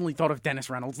instantly thought of Dennis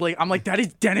Reynolds. Like, I'm like, that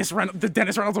is Dennis Reynolds, the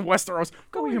Dennis Reynolds of Westeros.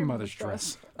 Go with your mother's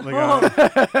dress. Like,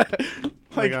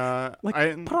 put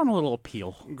on a little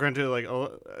appeal. Granted, like a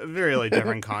very like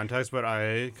different context, but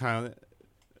I kind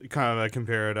of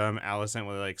compared Alicent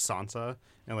with like Sansa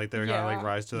and like their kind of like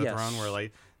rise to the throne, where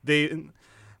like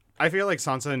I feel like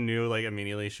Sansa knew like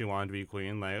immediately she wanted to be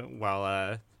queen, like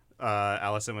while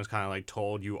Alicent was kind of like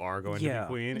told you are going to be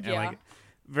queen, and like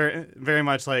very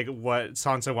much like what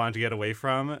Sansa wanted to get away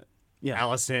from. Yeah,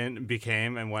 Alicent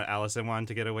became, and what Alicent wanted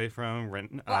to get away from.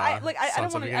 I don't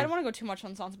want to go too much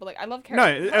on Sansa, but like I love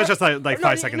character. No, it was just like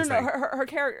 5 seconds. No, her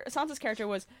character, Sansa's character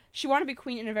was she wanted to be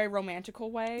queen in a very romantical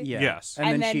way. Yeah. Yes,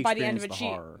 and then by the end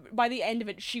of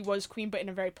it, she was queen, but in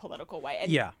a very political way.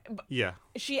 And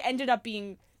she ended up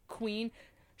being queen.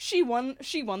 She won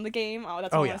the game. Oh,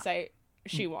 that's what I want to say.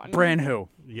 She won. Bran who?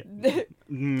 Yeah.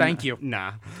 Thank you.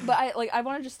 Nah. But I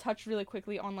want to just touch really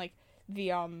quickly on like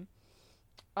the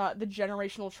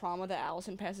generational trauma that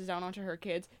Alicent passes down onto her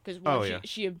kids, because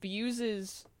she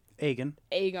abuses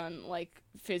Aegon like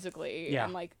physically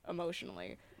and like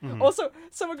emotionally. Mm-hmm. Also,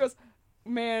 someone goes,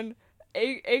 "Man,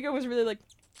 Aegon was really like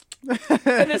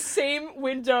in the same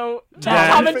window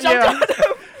that Tom jumped out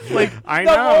of." Like I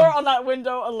know. The lore on that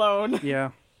window alone.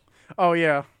 Yeah. Oh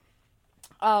yeah.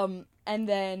 And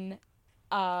then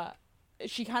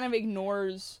she kind of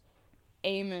ignores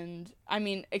Aemond. I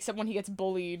mean, except when he gets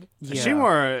bullied. Yeah. She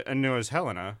more knew as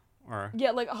Helena, or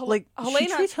Helena. She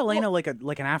treats Helena like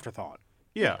an afterthought.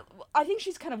 Yeah, I think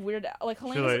she's kind of weirded out. Like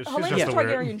Helena's a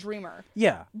Targaryen dreamer.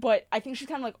 Yeah, but I think she's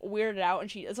kind of like weirded out,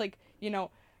 and it's like,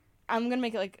 I'm gonna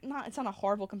make it like it's not a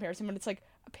horrible comparison, but it's like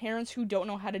parents who don't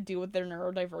know how to deal with their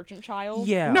neurodivergent child.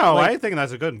 Yeah, no, I think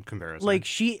that's a good comparison. Like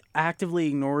she actively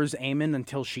ignores Aemond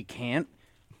until she can't.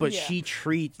 But she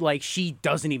she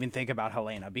doesn't even think about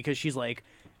Helena, because she's like,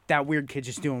 that weird kid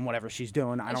just doing whatever she's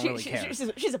doing. I don't really care.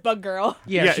 She's a bug girl.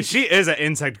 Yeah, she is an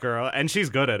insect girl, and she's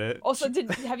good at it. Also,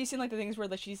 have you seen like the things where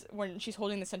when she's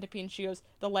holding the centipede, and she goes,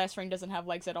 "The last ring doesn't have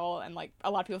legs at all," and like a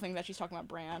lot of people think that she's talking about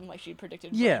Bran, like she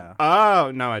predicted. Yeah.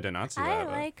 Oh no, I did not see that.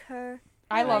 I like her.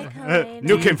 I love her.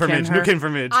 New kin for Midge. New kin for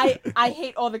Midge. I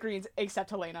hate all the greens except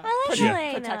Helena. I like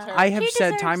Helena. Protect her. I have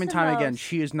said time and time again,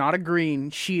 she is not a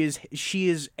green. She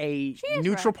is a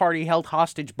neutral party held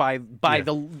hostage by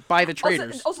the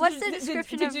traitors. Also, what's the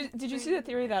description did you see the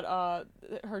theory that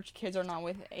her kids are not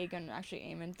with Aegon, actually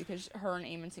Aemond, because her and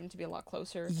Aemond seem to be a lot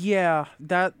closer? Yeah,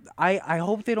 that I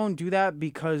hope they don't do that,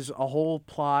 because a whole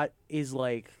plot is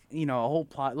like, like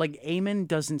Aemond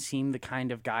doesn't seem the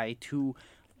kind of guy to.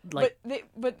 Like,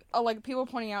 but like people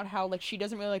pointing out how like she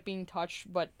doesn't really like being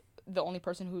touched, but the only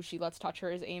person who she lets touch her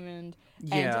is Aemond,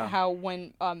 and how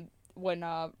when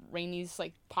Rhaenys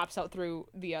like pops out through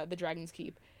the Dragon's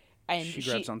Keep, and she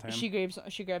grabs onto him.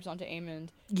 She grabs onto Aemond.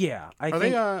 Yeah,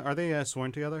 are they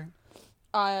sworn together?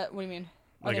 What do you mean?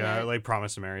 Like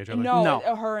promised to marry each other? No.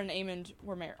 Her and Aemond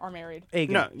are married. Aegon.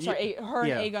 No, sorry, her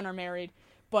and Aegon are married.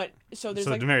 But there's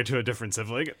like married to a different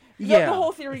sibling. The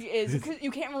whole theory is, because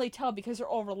you can't really tell because they're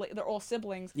all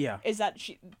siblings. Yeah. Is that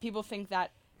people think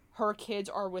that her kids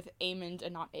are with Aemond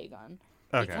and not Aegon.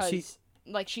 Okay.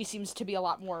 Because she seems to be a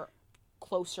lot more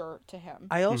closer to him.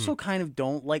 I also kind of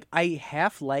don't like. I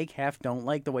half don't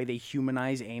like the way they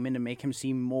humanize Aemond and make him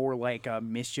seem more like a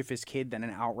mischievous kid than an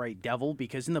outright devil.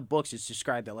 Because in the books it's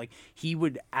described that like he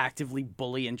would actively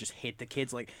bully and just hit the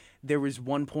kids. Like there was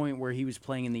one point where he was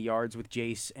playing in the yards with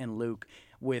Jace and Luke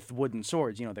with wooden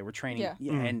swords. They were training,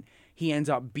 and he ends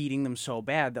up beating them so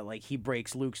bad that like he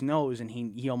breaks Luke's nose and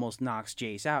he almost knocks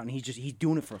Jace out, and he's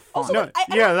doing it for fun. Also,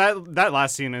 that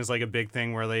last scene is like a big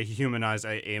thing where they humanize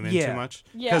Aemond too much.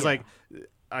 Yeah,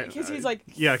 because he's like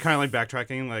kind of like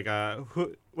backtracking. Like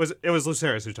it was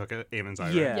Lucerys who took Aemon's eye.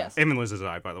 Yeah, right? Yes. Aemond loses his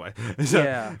eye, by the way.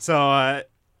 So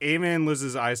Aemond loses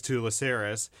his eyes to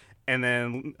Lucerys. And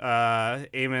then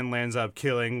Aemond lands up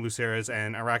killing Lucerys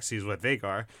and Araxes with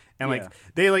Vhagar. And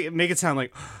they like make it sound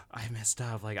like, oh, I messed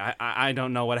up. Like I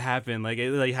don't know what happened. Like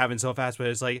it like happened so fast, but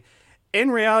it's like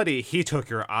in reality he took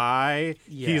your eye.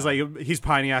 Yeah. He's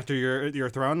pining after your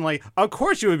throne. Like of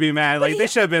course you would be mad. Like they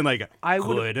should have been like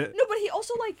good. No, but he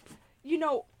also like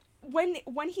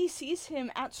when he sees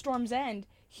him at Storm's End,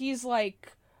 he's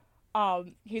like I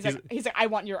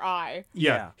want your eye.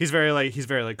 Yeah. He's very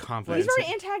confident. He's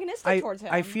very antagonistic towards him.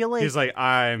 I feel like he's like,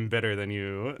 I'm better than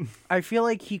you. I feel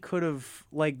like they could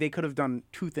have done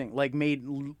two things, like made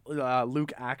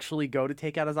Luke actually go to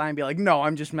take out his eye and be like, no,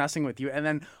 I'm just messing with you, and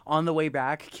then on the way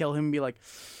back kill him and be like,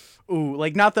 ooh,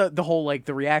 like not the whole like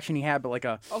the reaction he had, but like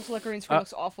a. Also, the green screen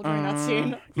looks awful during that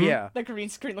scene. Yeah. The green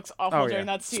screen looks awful during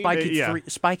that scene.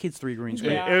 Spy Kids 3 green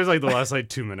screen. Yeah. It was like the last like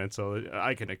 2 minutes, so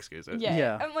I can excuse it.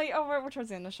 Yeah. I'm like, oh, we're towards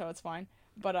the end of the show. It's fine.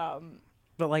 But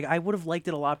like I would have liked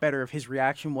it a lot better if his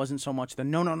reaction wasn't so much the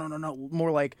no,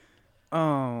 more like,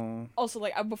 oh. Also,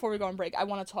 like before we go on break, I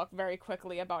want to talk very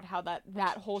quickly about how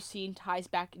that whole scene ties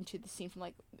back into the scene from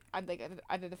like I think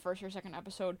either the first or second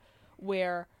episode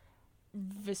where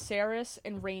Viserys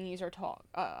and Rhaenys are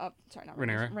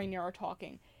Rhaenyra are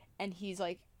talking, and she's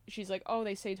like, oh,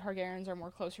 they say Targaryens are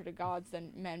more closer to gods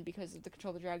than men because of the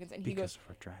control of the dragons, and he goes,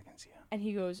 for dragons, yeah. And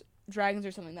he goes, dragons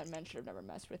are something that men should have never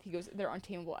messed with. He goes, they're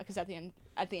untamable because at the end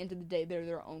of the day, they're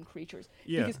their own creatures.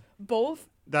 Yeah. Because both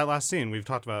that last scene we've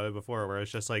talked about it before, where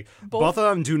it's just like both of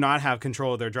them do not have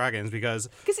control of their dragons because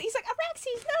he's like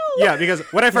Araxes, no. Yeah, because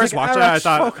when I first watched it, I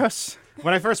thought focus.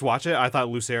 When I first watched it, I thought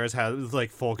Lucerys had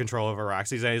like full control over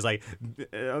Araxes, and he's like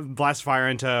blast fire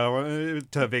into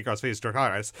Vhagar's face,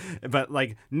 Dracarys. But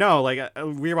like no, like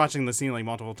we were watching the scene like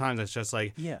multiple times. It's just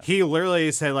like he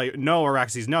literally said like no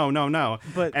Araxes, no.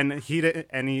 But and he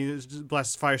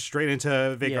blast fire straight into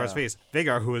Vhagar's face.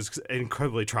 Vhagar, who was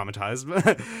incredibly traumatized,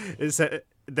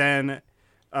 then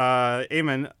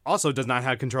Aemon also does not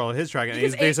have control of his dragon.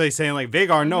 He's basically saying like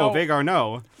Vhagar, no. Vhagar,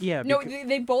 no. Yeah. No,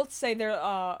 they both say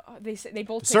they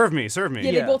both say, serve me.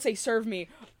 Yeah, they both say serve me.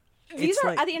 These it's are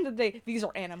like, at the end of the day, these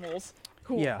are animals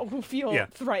who feel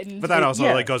threatened. But that also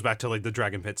like goes back to like the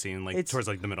dragon pit scene, like towards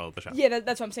like the middle of the show. Yeah,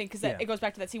 that's what I'm saying, because it goes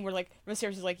back to that scene where like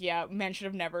Viserys is like, yeah, men should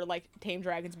have never like tamed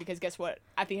dragons because guess what?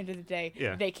 At the end of the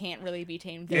day, they can't really be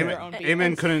tamed. They're their own beings.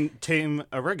 Aemon couldn't tame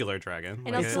a regular dragon,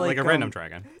 And like a random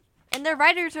dragon. And their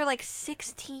riders are like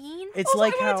 16. It's also,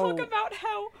 like I how want to talk about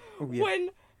how when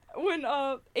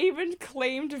Aemon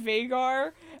claimed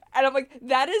Vhagar, and I'm like,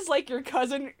 that is like your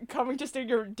cousin coming to steal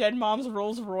your dead mom's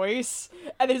Rolls Royce,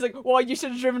 and then he's like, well, you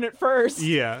should have driven it first.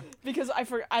 Yeah. Because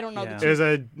I don't know. Yeah.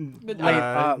 It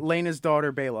was Lena's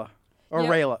daughter Bela, or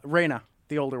Rhaena,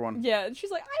 the older one. Yeah, and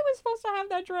she's like, I was supposed to have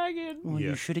that dragon. Well,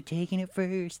 you should have taken it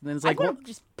first. And then it's like, I want to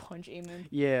just punch Aemon.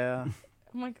 Yeah.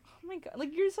 I'm like, oh my god,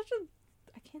 like you're such a,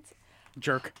 I can't say.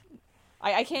 Jerk.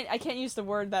 I can't use the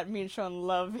word that me and Sean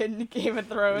love in Game of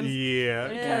Thrones. Yeah.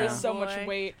 It carries so much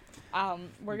weight.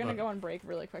 We're gonna go on break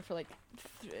really quick for like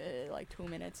 2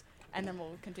 minutes, and then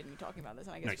we'll continue talking about this.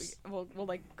 And I guess we'll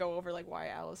like go over like why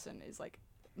Alicent is like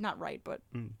not right, but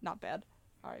not bad.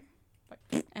 All right,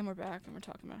 bye. And we're back, and we're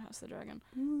talking about House of the Dragon.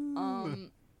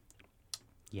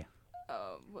 Yeah.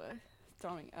 What?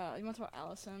 Throwing. You want to talk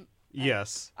about Alicent?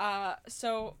 Yes.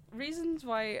 So reasons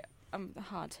why.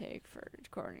 Hot take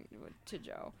according to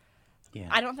Joe. Yeah.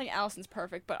 I don't think Alicent's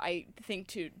perfect, but I think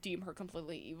to deem her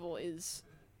completely evil is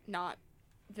not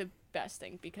the best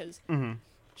thing because,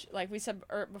 like we said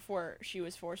before, she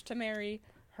was forced to marry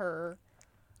her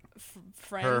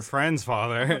friend's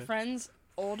father. Her friend's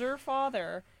older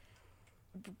father,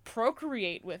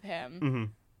 procreate with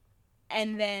him,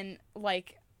 and then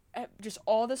like just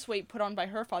all this weight put on by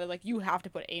her father. Like you have to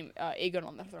put Aegon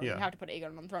on the throne. You have to put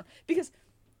Aegon on the throne because.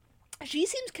 She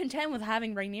seems content with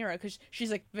having Rhaenyra because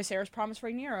she's like, Viserys promised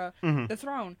Rhaenyra the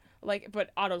throne. Like, but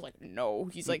Otto's like, no.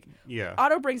 He's like,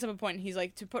 Otto brings up a point. And he's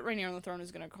like, to put Rhaenyra on the throne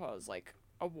is gonna cause like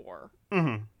a war.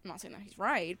 I'm not saying that he's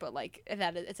right, but like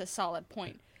that it's a solid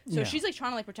point. So she's like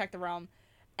trying to like protect the realm.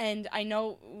 And I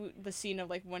know the scene of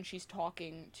like when she's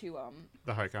talking to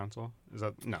the High Council. Is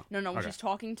that no? No. When she's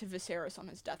talking to Viserys on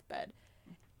his deathbed,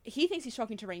 he thinks he's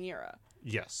talking to Rhaenyra.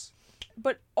 Yes.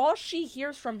 But all she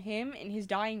hears from him in his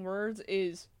dying words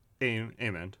is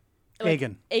Aemon. Like,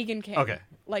 Aegon. Aegon came. Okay.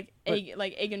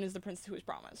 Aegon is the prince who was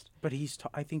promised. But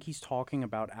I think he's talking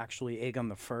about actually Aegon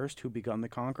the First, who begun the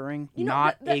conquering, you know,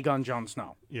 not Aegon Jon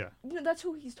Snow. Yeah. You know, that's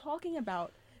who he's talking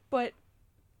about. But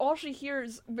all she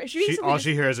hears, all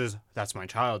she hears is that's my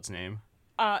child's name.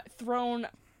 Throne.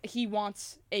 He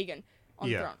wants Aegon on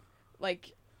the throne.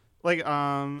 Like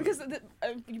because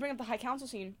you bring up the High Council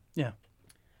scene. Yeah.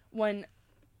 When,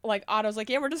 like, Otto's like,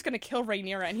 yeah, we're just gonna kill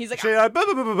Rhaenyra, and he's like,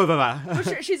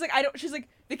 she's like, I don't. She's like,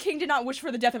 the king did not wish for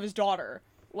the death of his daughter.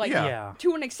 Like,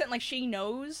 to an extent, like she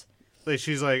knows. Like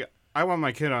she's like, I want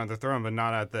my kid on the throne, but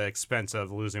not at the expense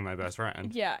of losing my best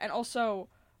friend. Yeah, and also,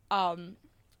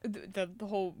 the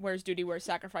whole where's duty, where's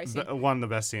sacrifice. One of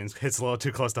the best scenes hits a little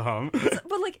too close to home.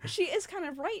 But like, she is kind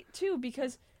of right too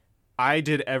because I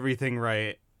did everything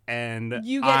right, and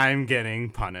I'm getting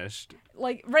punished.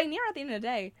 Like, Rhaenyra, at the end of the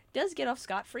day, does get off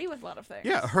scot-free with a lot of things.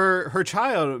 Yeah, her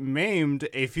child maimed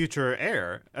a future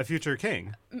heir, a future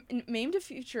king. Maimed a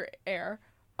future heir.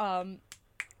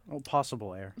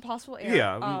 Possible heir. Possible heir.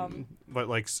 Yeah, but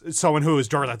like someone who is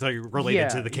directly related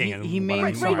to the king. He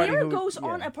made Rhaenyra goes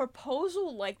on a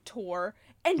proposal tour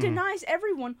and denies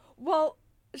everyone. Well,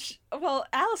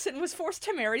 Alicent was forced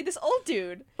to marry this old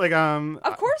dude. Like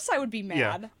Of course, I would be mad.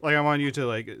 Yeah, like I want you to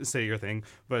like say your thing,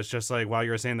 but it's just like while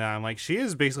you're saying that, I'm like, she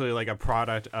is basically like a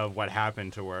product of what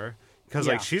happened to her. Because,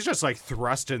 like, she's just, like,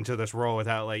 thrust into this role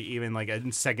without, like, even, like,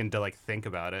 a second to, like, think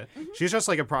about it. Mm-hmm. She's just,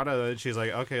 like, a product of it. She's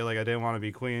like, okay, like, I didn't want to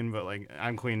be queen, but, like,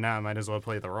 I'm queen now. I might as well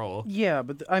play the role. Yeah,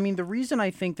 but, I mean, the reason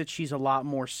I think that she's a lot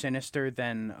more sinister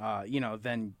than,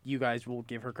 than you guys will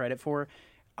give her credit for,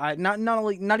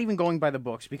 not even going by the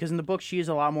books, because in the books she is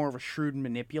a lot more of a shrewd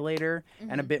manipulator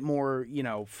and a bit more,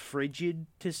 frigid,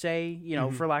 to say,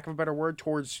 for lack of a better word,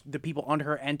 towards the people under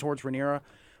her and towards Rhaenyra.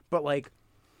 But, like...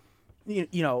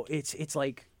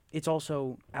 it's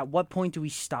also, at what point do we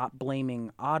stop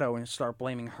blaming Otto and start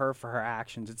blaming her for her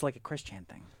actions? It's like a Christian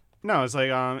thing. No, it's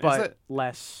like but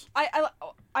less. I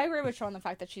agree with Sean on the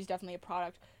fact that she's definitely a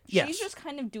product. Yes. She's just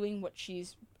kind of doing what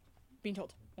she's being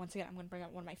told. Once again, I'm going to bring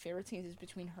up one of my favorite scenes is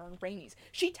between her and Rhaenys.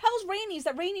 She tells Rhaenys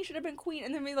that Rhaenys should have been queen,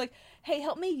 and then be like, "Hey,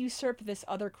 help me usurp this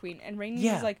other queen." And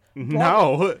Rhaenys is like,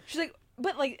 "No." She's like.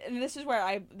 But, like, and this is where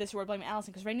I blame Alicent,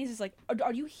 because Rhaenys is like,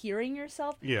 are you hearing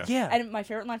yourself? Yeah. And my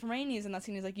favorite line from Rhaenys in that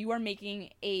scene is like, you are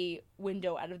making a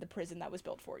window out of the prison that was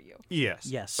built for you. Yes.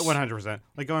 100%.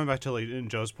 Like, going back to, like,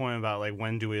 Joe's point about, like,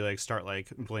 when do we, like, start, like,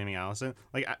 blaming Alicent?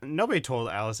 Like, nobody told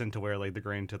Alicent to wear, like, the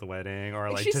green to the wedding, or,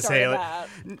 like, to say, like... that.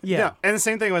 Yeah. No. And the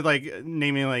same thing with, like,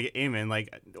 naming, like, Aemon.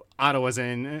 Like, Otto was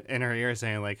in her ear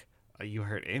saying, like, you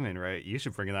heard Aemon, right? You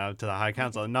should bring it out to the High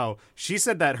Council. No, she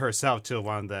said that herself to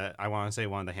one of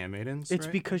the handmaidens. It's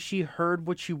right? because she heard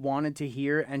what she wanted to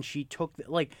hear, and she took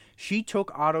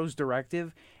Otto's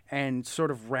directive and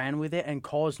sort of ran with it and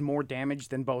caused more damage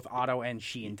than both Otto and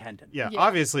she intended. Yeah.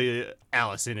 Obviously,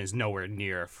 Alicent is nowhere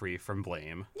near free from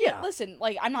blame. Yeah. Listen,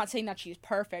 like, I'm not saying that she's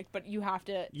perfect, but you have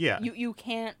to... Yeah. You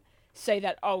can't say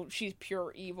that, oh, she's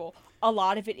pure evil. A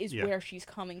lot of it is where she's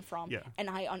coming from. Yeah.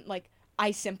 And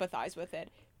I sympathize with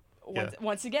it.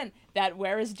 Once again, that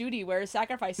where is duty, where is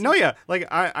sacrifice? No, yeah. Like,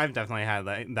 I've definitely had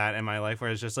that in my life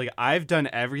where it's just like, I've done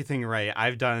everything right.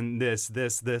 I've done this,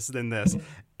 then this.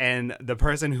 And the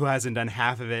person who hasn't done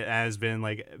half of it has been,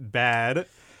 like, bad,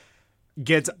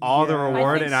 gets all the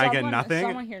reward, and I get nothing.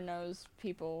 Someone here knows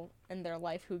people in their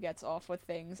life who gets off with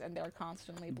things, and they're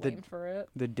constantly blamed for it.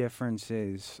 The difference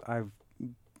is,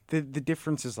 The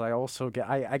difference is I also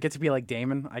get to be like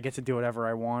Daemon. I get to do whatever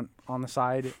I want on the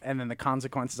side, and then the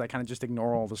consequences I kind of just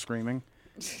ignore all the screaming.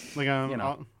 Like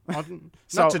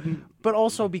but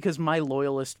also because my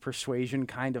loyalist persuasion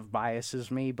kind of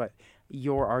biases me. But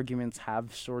your arguments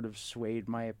have sort of swayed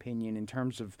my opinion in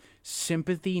terms of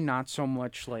sympathy, not so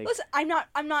much like. Listen, I'm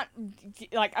not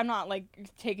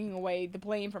taking away the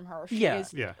blame from her. She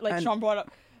is, like Sean brought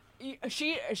up.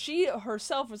 She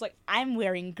herself was like, I'm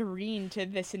wearing green to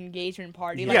this engagement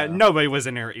party. Like, nobody was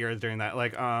in her ear during that.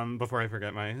 Like, before I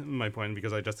forget my point,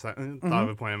 because I just thought of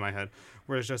a point in my head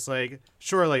where it's just like,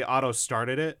 sure, like Otto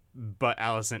started it, but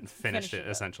Alicent finished it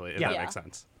essentially. If that makes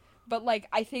sense. But like,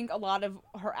 I think a lot of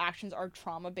her actions are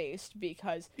trauma based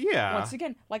because, once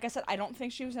again, like I said, I don't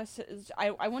think she was.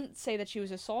 I wouldn't say that she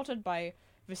was assaulted by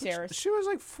Viserys. She was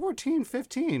like 14,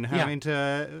 15, having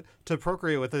to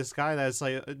procreate with this guy that's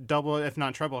like double, if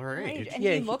not triple her age. And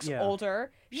he looks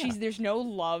older. There's no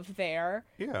love there.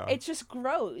 Yeah. It's just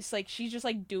gross. Like, she's just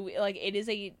like it is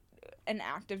an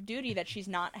act of duty that she's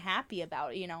not happy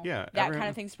about, Yeah. That kind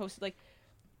of thing's supposed to, like,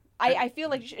 I feel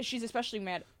like she's especially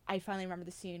mad. I finally remember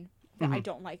the scene that I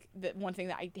don't like. The one thing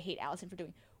that I hate Alicent for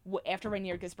doing. After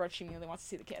Rhaenyra gives birth, she immediately wants to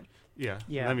see the kid. Yeah.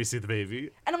 Let me see the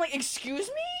baby. And I'm like, excuse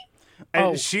me?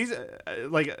 And she's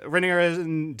like,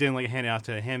 Rhaenyra didn't like hand it off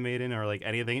to a handmaiden or like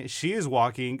anything. She is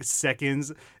walking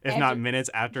seconds, if not minutes,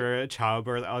 after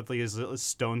childbirth out these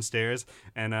stone stairs,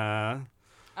 and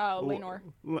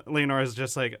Laenor is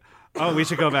just like, oh, we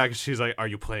should go back. She's like, are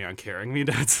you planning on carrying me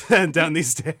down these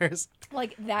stairs?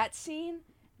 Like that scene,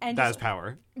 and that's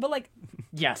power. But like,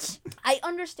 yes, I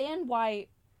understand why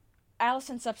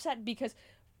Alicent's upset because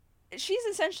she's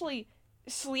essentially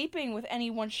sleeping with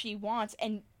anyone she wants,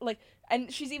 and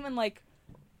she's even like,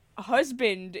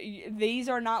 husband, these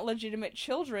are not legitimate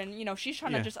children, she's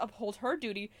trying to just uphold her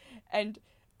duty, and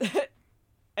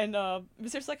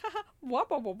Viserys like, haha,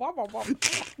 wop wop wop wop wop.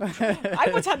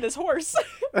 I once had this horse.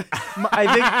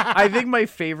 I think my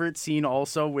favorite scene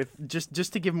also, with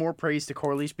just to give more praise to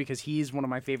Corlys, because he's one of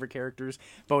my favorite characters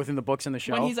both in the books and the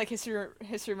show. When he's like, history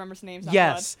remembers names.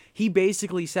 Yes, he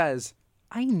basically says,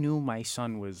 I knew my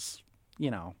son was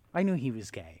I knew he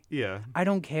was gay. Yeah. I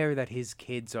don't care that his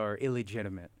kids are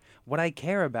illegitimate. What I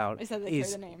care about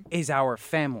is our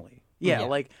family. Yeah,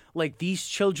 like these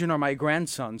children are my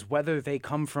grandsons, whether they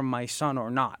come from my son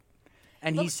or not.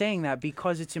 And he's saying that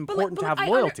because it's important to have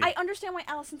loyalty. I understand why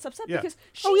Alicent's upset because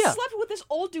she slept with this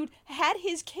old dude, had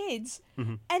his kids,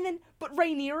 and then but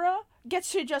Rhaenyra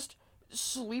gets to just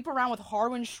sleep around with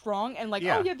Harwin Strong and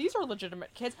these are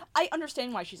legitimate kids. I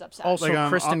understand why she's upset. Also,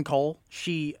 Kristen Cole,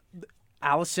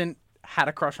 Alicent had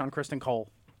a crush on Kristen Cole.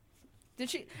 Did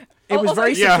she? It was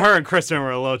very. Yeah, her and Kristen were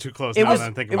a little too close. Now that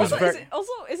I'm thinking about it.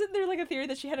 Also, isn't there like a theory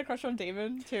that she had a crush on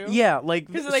Daemon too? Yeah, like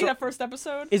because of that first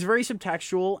episode. It's very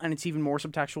subtextual, and it's even more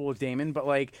subtextual with Daemon. But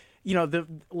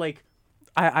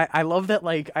I love that.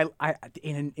 Like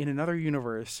in another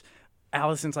universe,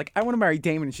 Alicent's like, I want to marry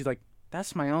Daemon, and she's like,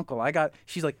 that's my uncle.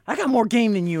 She's like, I got more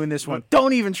game than you in this one.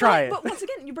 Don't even try it. But once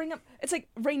again, you bring up, it's like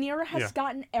Rhaenyra has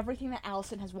gotten everything that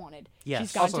Alicent has wanted. Yes.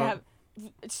 She's gotten to have.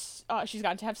 She's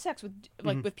gotten to have sex with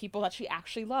with people that she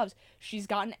actually loves. She's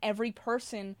gotten every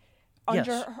person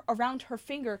around her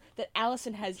finger that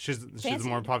Alicent has. She's the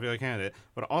more popular candidate.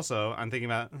 But also, I'm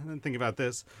thinking about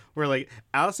this, where like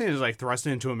Alicent is like thrust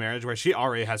into a marriage where she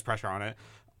already has pressure on it.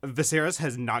 Viserys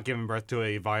has not given birth to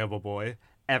a viable boy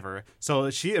ever, so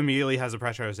she immediately has the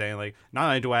pressure of saying like, not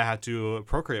only do I have to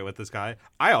procreate with this guy,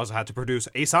 I also have to produce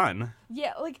a son.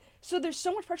 Yeah, like, so there's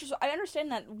so much pressure. So I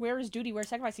understand that where is duty, where is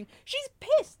sacrificing. She's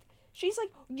pissed. She's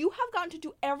like, you have gotten to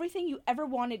do everything you ever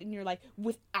wanted in your life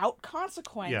without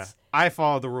consequence. Yeah, I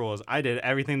followed the rules. I did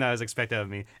everything that was expected of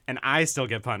me, and I still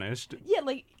get punished. Yeah,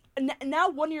 like, now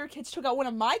one of your kids took out one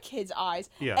of my kids' eyes,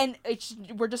 and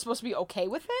we're just supposed to be okay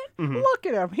with it? Mm-hmm. Look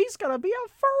at him. He's gonna be a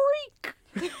freak.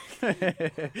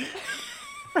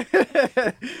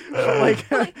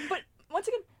 but once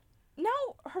again, now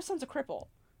her son's a cripple.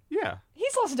 Yeah,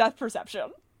 he's lost depth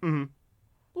perception. Mm-hmm.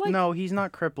 Like, no, he's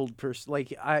not crippled.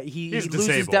 He loses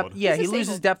disabled. depth. Yeah, he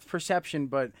loses depth perception.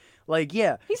 But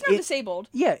he's not disabled.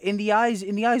 Yeah, in the eyes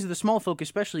of the small folk,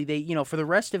 especially, they for the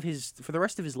rest of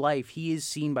his life, he is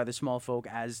seen by the small folk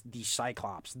as the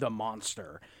Cyclops, the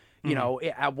monster. You know,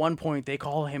 at one point they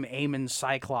call him Aemon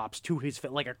Cyclops to his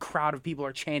like a crowd of people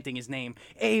are chanting his name,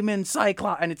 Aemon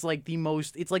Cyclops, and it's like the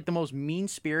most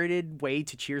mean-spirited way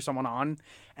to cheer someone on,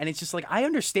 and it's just like I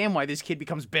understand why this kid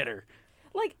becomes bitter.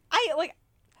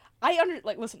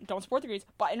 Listen, don't support the Greens,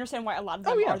 but I understand why a lot of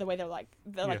them are the way they're like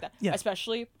that. Yeah.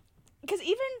 Especially because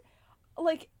even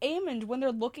like Aemond, when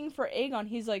they're looking for Aegon,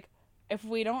 he's like, if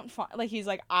we don't find, he's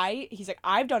like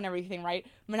I've done everything right,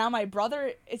 but now my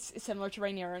brother, it's similar to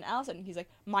Rhaenyra and Alicent. He's like,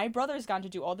 my brother's gone to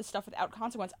do all this stuff without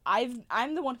consequence. I'm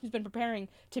the one who's been preparing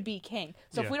to be king.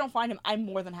 So if we don't find him, I'm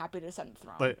more than happy to ascend the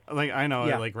throne. Like I know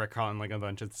I retcon like a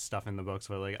bunch of stuff in the books,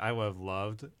 but like I would have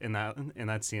loved in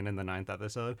that scene in the 9th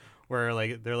episode where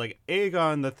like they're like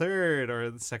Aegon the Third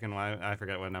or the second one, I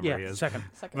forget what number he is. Second.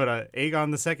 But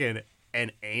Aegon the Second.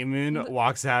 And Aemon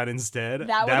walks out instead.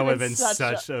 That would have been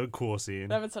such a cool scene.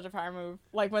 That would have been such a power move.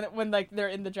 Like when they're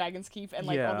in the Dragon's Keep and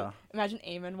imagine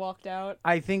Aemon walked out.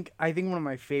 I think one of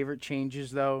my favorite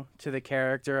changes though to the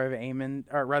character of Aemon,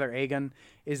 or rather Aegon,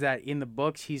 is that in the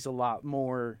books he's a lot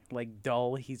more like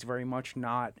dull. He's very much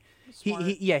not.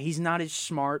 He's not as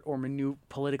smart or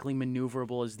politically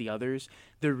maneuverable as the others.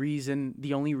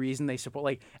 The only reason they support,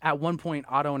 like at one point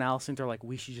Otto and Alicent are like,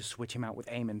 we should just switch him out with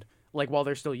Aemon. Like, while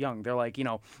they're still young, they're like,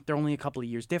 they're only a couple of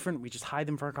years different. We just hide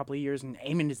them for a couple of years, and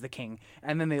Aemon is the king.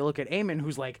 And then they look at Aemon,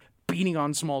 who's, like, beating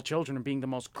on small children and being the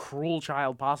most cruel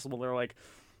child possible. They're like,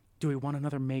 do we want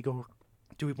another Maegor?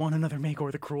 Do we want another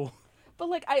Maegor the Cruel? But,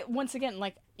 once again,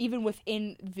 even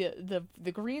within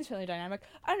the Greens family dynamic,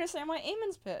 I understand why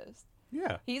Aemon's pissed.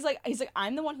 Yeah. He's like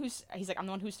I'm the one who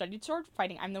studied sword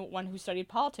fighting. I'm the one who studied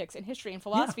politics and history and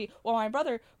philosophy. While my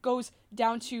brother goes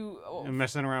down to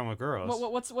messing around with girls.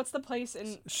 What's the place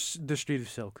in the Street of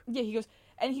Silk? Yeah, he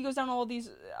goes down all these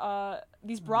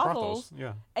brothels.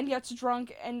 Yeah. And gets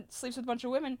drunk and sleeps with a bunch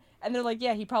of women. And they're like,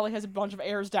 yeah, he probably has a bunch of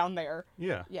heirs down there.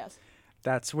 Yeah. Yes.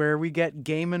 That's where we get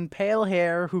Gaemon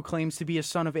Palehair, who claims to be a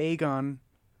son of Aegon.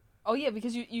 Oh yeah,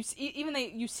 because you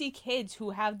see kids who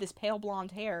have this pale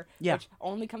blonde hair, which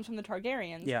only comes from the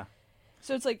Targaryens. Yeah.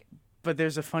 So it's like. But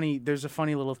there's a funny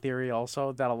little theory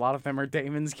also that a lot of them are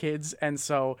Daemon's kids, and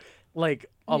so like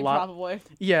probably.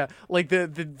 Yeah, like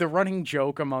the running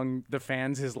joke among the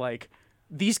fans is like,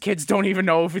 these kids don't even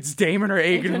know if it's Daemon or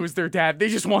Aegon who's their dad. They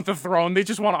just want the throne. They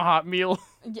just want a hot meal.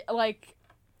 Yeah, like.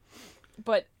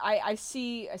 but I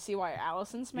see why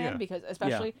Alicent's mad, because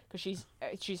especially because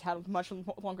she's had a much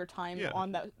longer time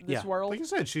on this world. Like you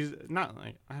said, she's not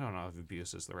like, I don't know if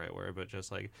abuse is the right word, but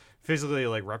just like physically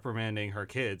like reprimanding her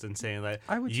kids and saying that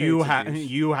you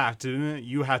have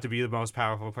to be the most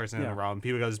powerful person in the realm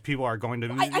because people are going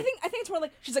to. I think it's more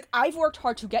like she's like, I've worked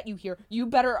hard to get you here. You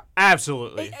better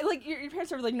absolutely. Like your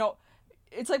parents are like, no.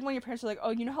 It's like when your parents are like,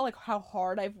 oh, you know how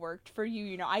hard I've worked for you.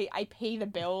 You know, I pay the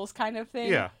bills kind of thing.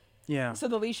 Yeah. Yeah. So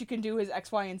the least you can do is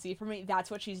X, Y, and Z for me.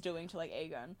 That's what she's doing to like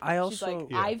Aegon. I also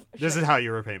she's like, this is how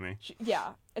you repay me.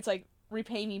 It's like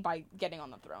repay me by getting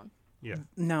on the throne. Yeah.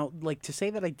 Now, like to say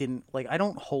that I didn't like, I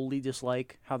don't wholly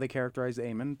dislike how they characterize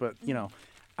Aemon, but you know,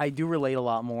 I do relate a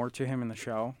lot more to him in the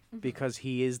show because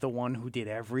he is the one who did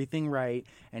everything right,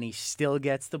 and he still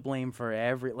gets the blame for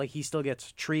he still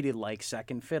gets treated like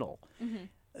second fiddle.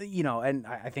 You know, and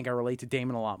I think I relate to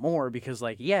Daemon a lot more because,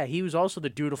 like, yeah, he was also the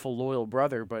dutiful, loyal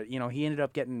brother, but, you know, he ended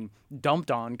up getting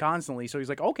dumped on constantly, so he's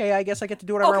like, okay, I guess I get to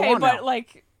do whatever I want now.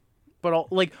 But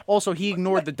also, he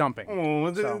ignored the dumping.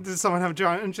 Oh, did someone have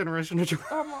generational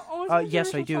trauma?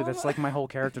 Yes, I do. That's, like, my whole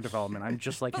character development. I'm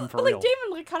just like him for but real. Like,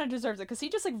 Daemon, like, kind of deserves it, because he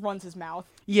just, like, runs his mouth.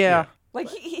 Yeah. Like,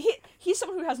 he's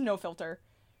someone who has no filter.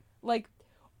 Like,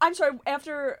 I'm sorry,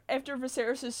 after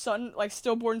Viserys' son, like,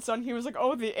 stillborn son, he was like,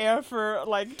 oh, the heir for,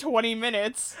 like, 20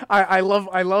 minutes. I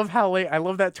love how, like, I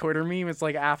love that Twitter meme. It's,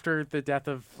 like, after the death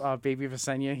of baby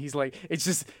Visenya, he's like, it's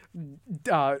just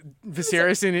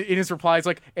Viserys in his reply, it's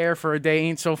like, heir for a day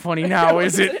ain't so funny now,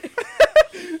 is it?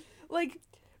 Like,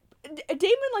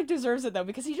 Daemon, like, deserves it, though,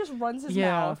 because he just runs his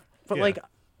mouth. But,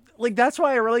 like, that's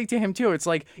why I relate to him, too. It's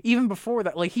like, even before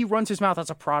that, like, he runs his mouth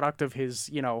as a product of his,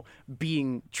 you know,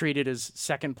 being treated as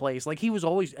second place. Like, he was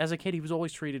always, as a kid, he was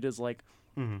always treated as, like,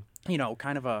 you know,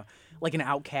 kind of an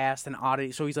outcast, an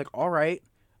oddity. So he's like, all right,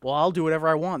 well, I'll do whatever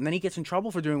I want. And then he gets in trouble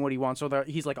for doing what he wants. So that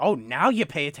he's like, oh, now you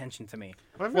pay attention to me.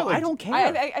 I don't care.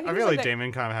 I feel like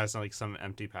Daemon kind of has like some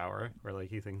empty power where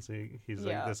like he thinks he's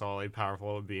like this all like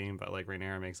powerful being, but like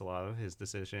Rhaenyra makes a lot of his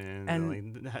decisions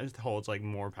and like holds like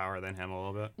more power than him a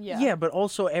little bit. Yeah, but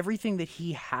also everything that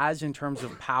he has in terms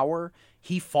of power,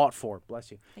 he fought for.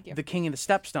 Bless you. Thank you. The King of the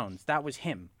Stepstones, that was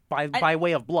him by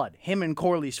way of blood. Him and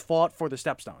Corlys fought for the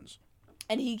Stepstones,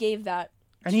 and he gave that.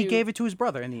 And he gave it to his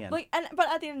brother in the end. Like, but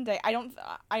at the end of the day,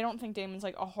 I don't think Daemon's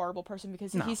like a horrible person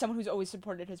because he's someone who's always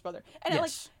supported his brother. And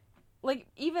like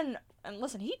even and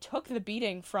listen, he took the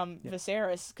beating from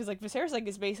Viserys because like Viserys like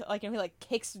is basically like, you know, he like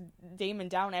kicks Daemon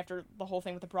down after the whole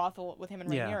thing with the brothel with him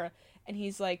and Rhaenyra, and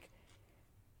he's like,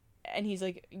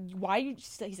 why you?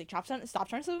 He's like, stop trying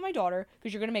to sleep with my daughter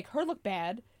because you're gonna make her look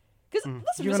bad. Because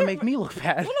listen, you're gonna make me look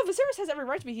bad. Well, no, Viserys has every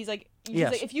right to be. He's like,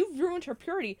 if you've ruined her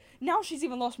purity, now she's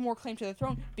even lost more claim to the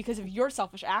throne because of your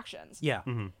selfish actions. Yeah.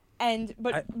 And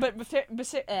but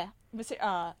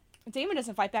Daemon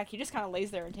doesn't fight back. He just kind of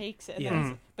lays there and takes it.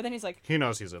 And but then he's like, he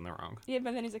knows he's in the wrong. Yeah,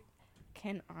 but then he's like,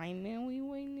 can I marry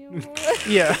Rhaenyra?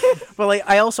 Yeah, but like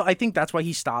I think that's why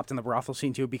he stopped in the brothel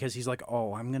scene too, because he's like,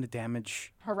 oh, I'm gonna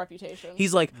damage her reputation.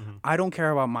 He's like, I don't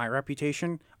care about my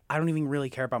reputation. I don't even really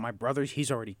care about my brothers.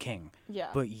 He's already king. Yeah.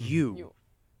 But you.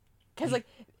 Because, like,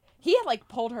 he had, like,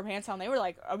 pulled her pants down. They were,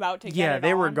 like, about to get Yeah, it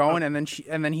they on. were going, and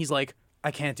then he's like, I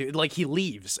can't do it. Like, he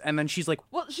leaves, and then she's like...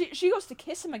 Well, she goes to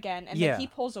kiss him again, and then he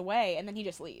pulls away, and then he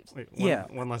just leaves. Wait,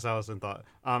 one less Alicent thought.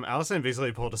 Alicent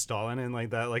basically pulled a Stalin in,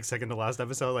 like, that, like, second to last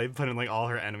episode, like, putting, like, all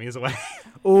her enemies away.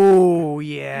 Oh,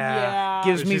 yeah.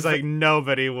 She's like,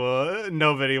 nobody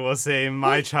will say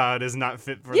my child is not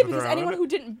fit for the throne. Yeah, because anyone who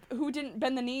didn't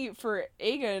bend the knee for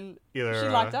Aegon, she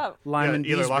locked up. Lyman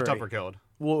either locked up or killed.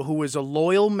 Well, who was a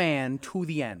loyal man to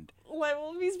the end.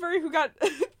 Lyman Beesbury, who got...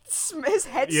 his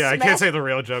head smashed. I can't say the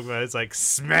real joke, but it's like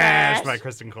smashed by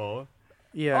Kristen Cole.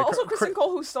 Yeah. Also, Kristen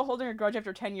Cole, who's still holding a grudge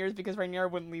after 10 years because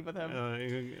Rhaenyra wouldn't leave with him.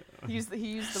 He used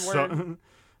the word.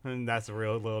 And that's a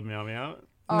real little meow meow.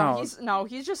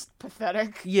 He's just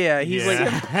pathetic. Yeah,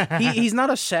 like he's not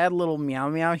a sad little meow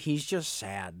meow. He's just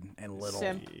sad and little.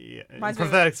 Simp. Yeah.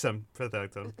 Pathetic simp.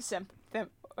 Simp. Thimp.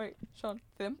 Wait, Sean.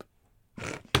 Thimp.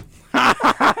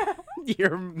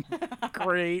 You're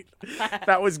great.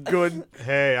 That was good.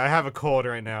 Hey, I have a cold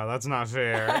right now. That's not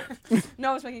fair.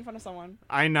 No, I was making fun of someone.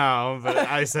 I know, but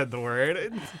I said the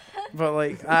word. But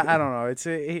like, I don't know.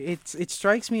 It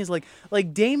strikes me as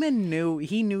like Daemon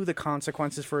knew the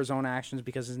consequences for his own actions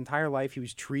because his entire life he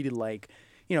was treated like,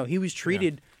 you know, he was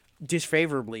treated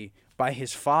disfavorably by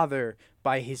his father,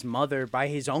 by his mother, by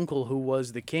his uncle who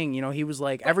was the king. You know, he was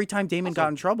like, every time Daemon got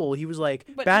in trouble, he was like,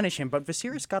 banish him. But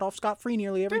Viserys got off scot-free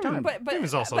nearly every time. But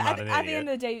Daemon's also not an idiot. At the end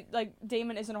of the day, like,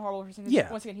 Daemon isn't a horrible person.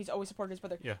 Once again, he's always supported his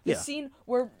brother. Yeah. The scene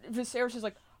where Viserys is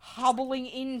like, hobbling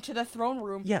into the throne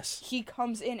room, Yes. he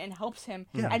comes in and helps him.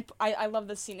 Yeah. And I love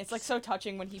this scene. It's like so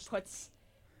touching when he puts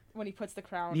the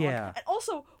crown on. Yeah. And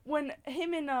also when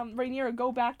him and Rhaenyra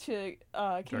go back to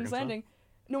King's Landing.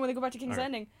 No, when they go back to King's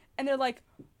Landing, and they're like,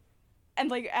 and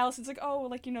like Alicent's like, oh,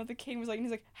 like, you know, the king was like, and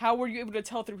he's like, how were you able to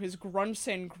tell through his grunts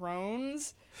and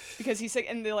groans? Because he's like,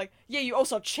 and they're like, yeah, you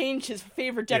also changed his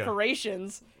favorite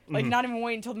decorations. Like, not even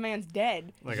wait until the man's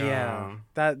dead. Like,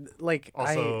 that like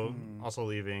also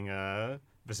leaving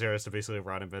Viserys to basically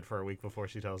rot in bed for a week before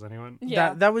she tells anyone.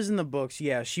 Yeah, that was in the books.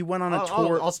 Yeah, she went on a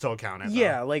tour. I'll still count it.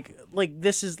 Yeah, like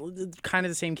this is kind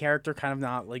of the same character, kind of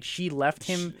not. Like she left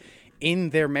him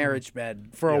in their marriage bed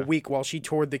for a week while she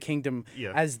toured the kingdom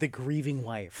as the grieving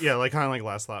wife. Yeah, like kind of like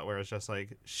Last Lot, where it's just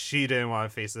like she didn't want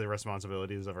to face the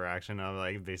responsibilities of her action of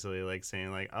like basically like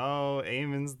saying like, oh,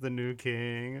 Aemon's the new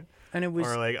king. And it was,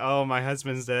 or like, oh, my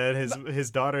husband's dead.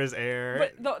 His daughter's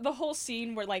heir. But the whole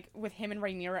scene where like with him and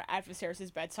Rhaenyra at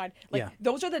Viserys' bedside, like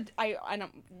those are the I know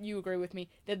you agree with me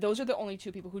that those are the only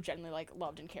two people who genuinely like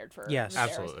loved and cared for. Yes, Viserys,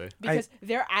 absolutely. Because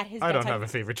they're at his bedside. I don't have a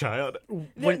favorite child.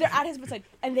 They're at his bedside,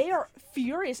 and they are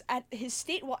furious at his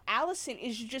state while Alicent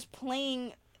is just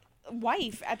playing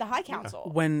wife at the High Council.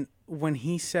 When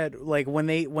he said, like, when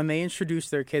they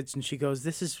introduced their kids and she goes,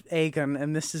 this is Aegon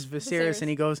and this is Viserys, and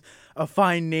he goes, a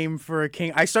fine name for a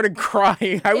king. I started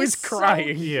crying. I was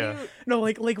crying. So yeah. No,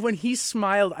 like when he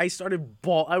smiled, I started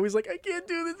I was like, I can't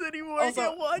do this anymore. Also, I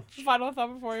can't watch. Final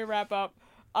thought before we wrap up.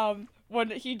 When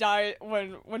he died,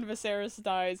 when Viserys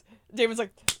dies, Damon's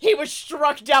like, he was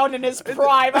struck down in his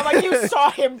prime. I'm like, you saw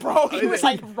him, bro. He was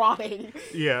like rotting.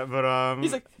 Yeah, but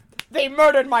he's like, they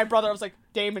murdered my brother. I was like,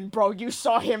 Daemon, bro, you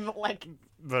saw him like.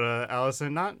 But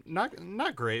Alicent,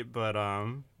 not great, but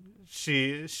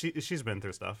she's been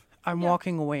through stuff. I'm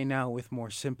walking away now with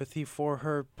more sympathy for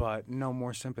her, but no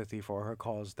more sympathy for her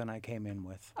cause than I came in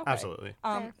with. Okay. Absolutely.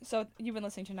 So you've been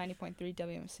listening to 90.3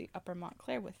 WMC Upper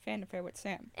Montclair with FandomFare with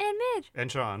Sam and Midge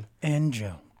and Sean and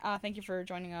Joe. Thank you for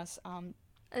joining us.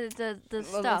 The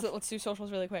stuff. Let's do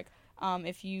socials really quick.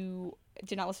 If you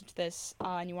did not listen to this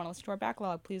and you want to listen to our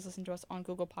backlog, please listen to us on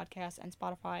Google Podcasts and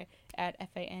Spotify at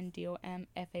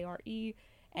FandomFare.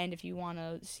 And if you want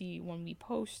to see when we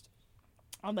post,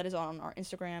 that is on our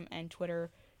Instagram and Twitter.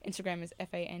 Instagram is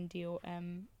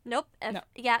FANDOM. Nope. FANDOM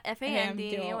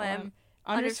 _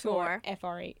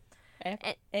 FRE.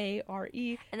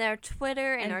 And our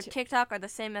Twitter and our TikTok are the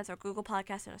same as our Google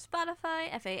Podcast and our Spotify.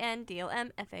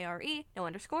 FANDOMFARE, no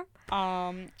underscore.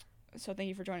 So thank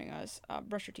you for joining us.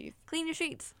 Brush your teeth. Clean your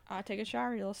sheets. Take a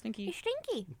shower. You're a little stinky. You're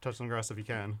stinky. Touch some grass if you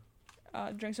can.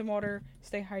 Drink some water.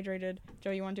 Stay hydrated.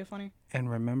 Joe, you want to do funny? And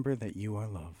remember that you are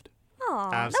loved.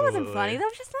 Aw, that wasn't funny. That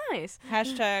was just nice.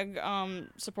 Hashtag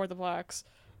support the blacks.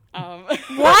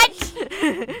 What?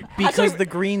 Because the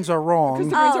greens are wrong.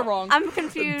 Because the greens are wrong. I'm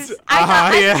confused. Shouldn't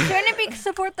it be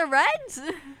support the reds?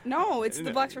 No, it's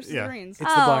the blacks versus the greens.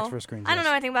 It's the blacks versus greens. I don't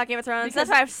know anything about Game of Thrones.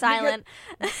 That's why I'm silent.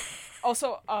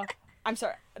 Also, I'm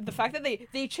sorry. The fact that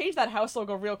they changed that house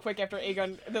logo real quick after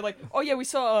Aegon. They're like, oh yeah, we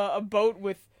saw a boat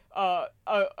with a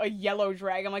yellow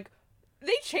drag. I'm like,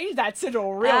 they changed that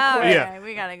sigil real quick. Yeah,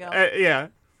 we gotta go. Yeah.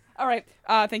 All right.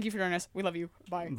 Thank you for joining us. We love you. Bye.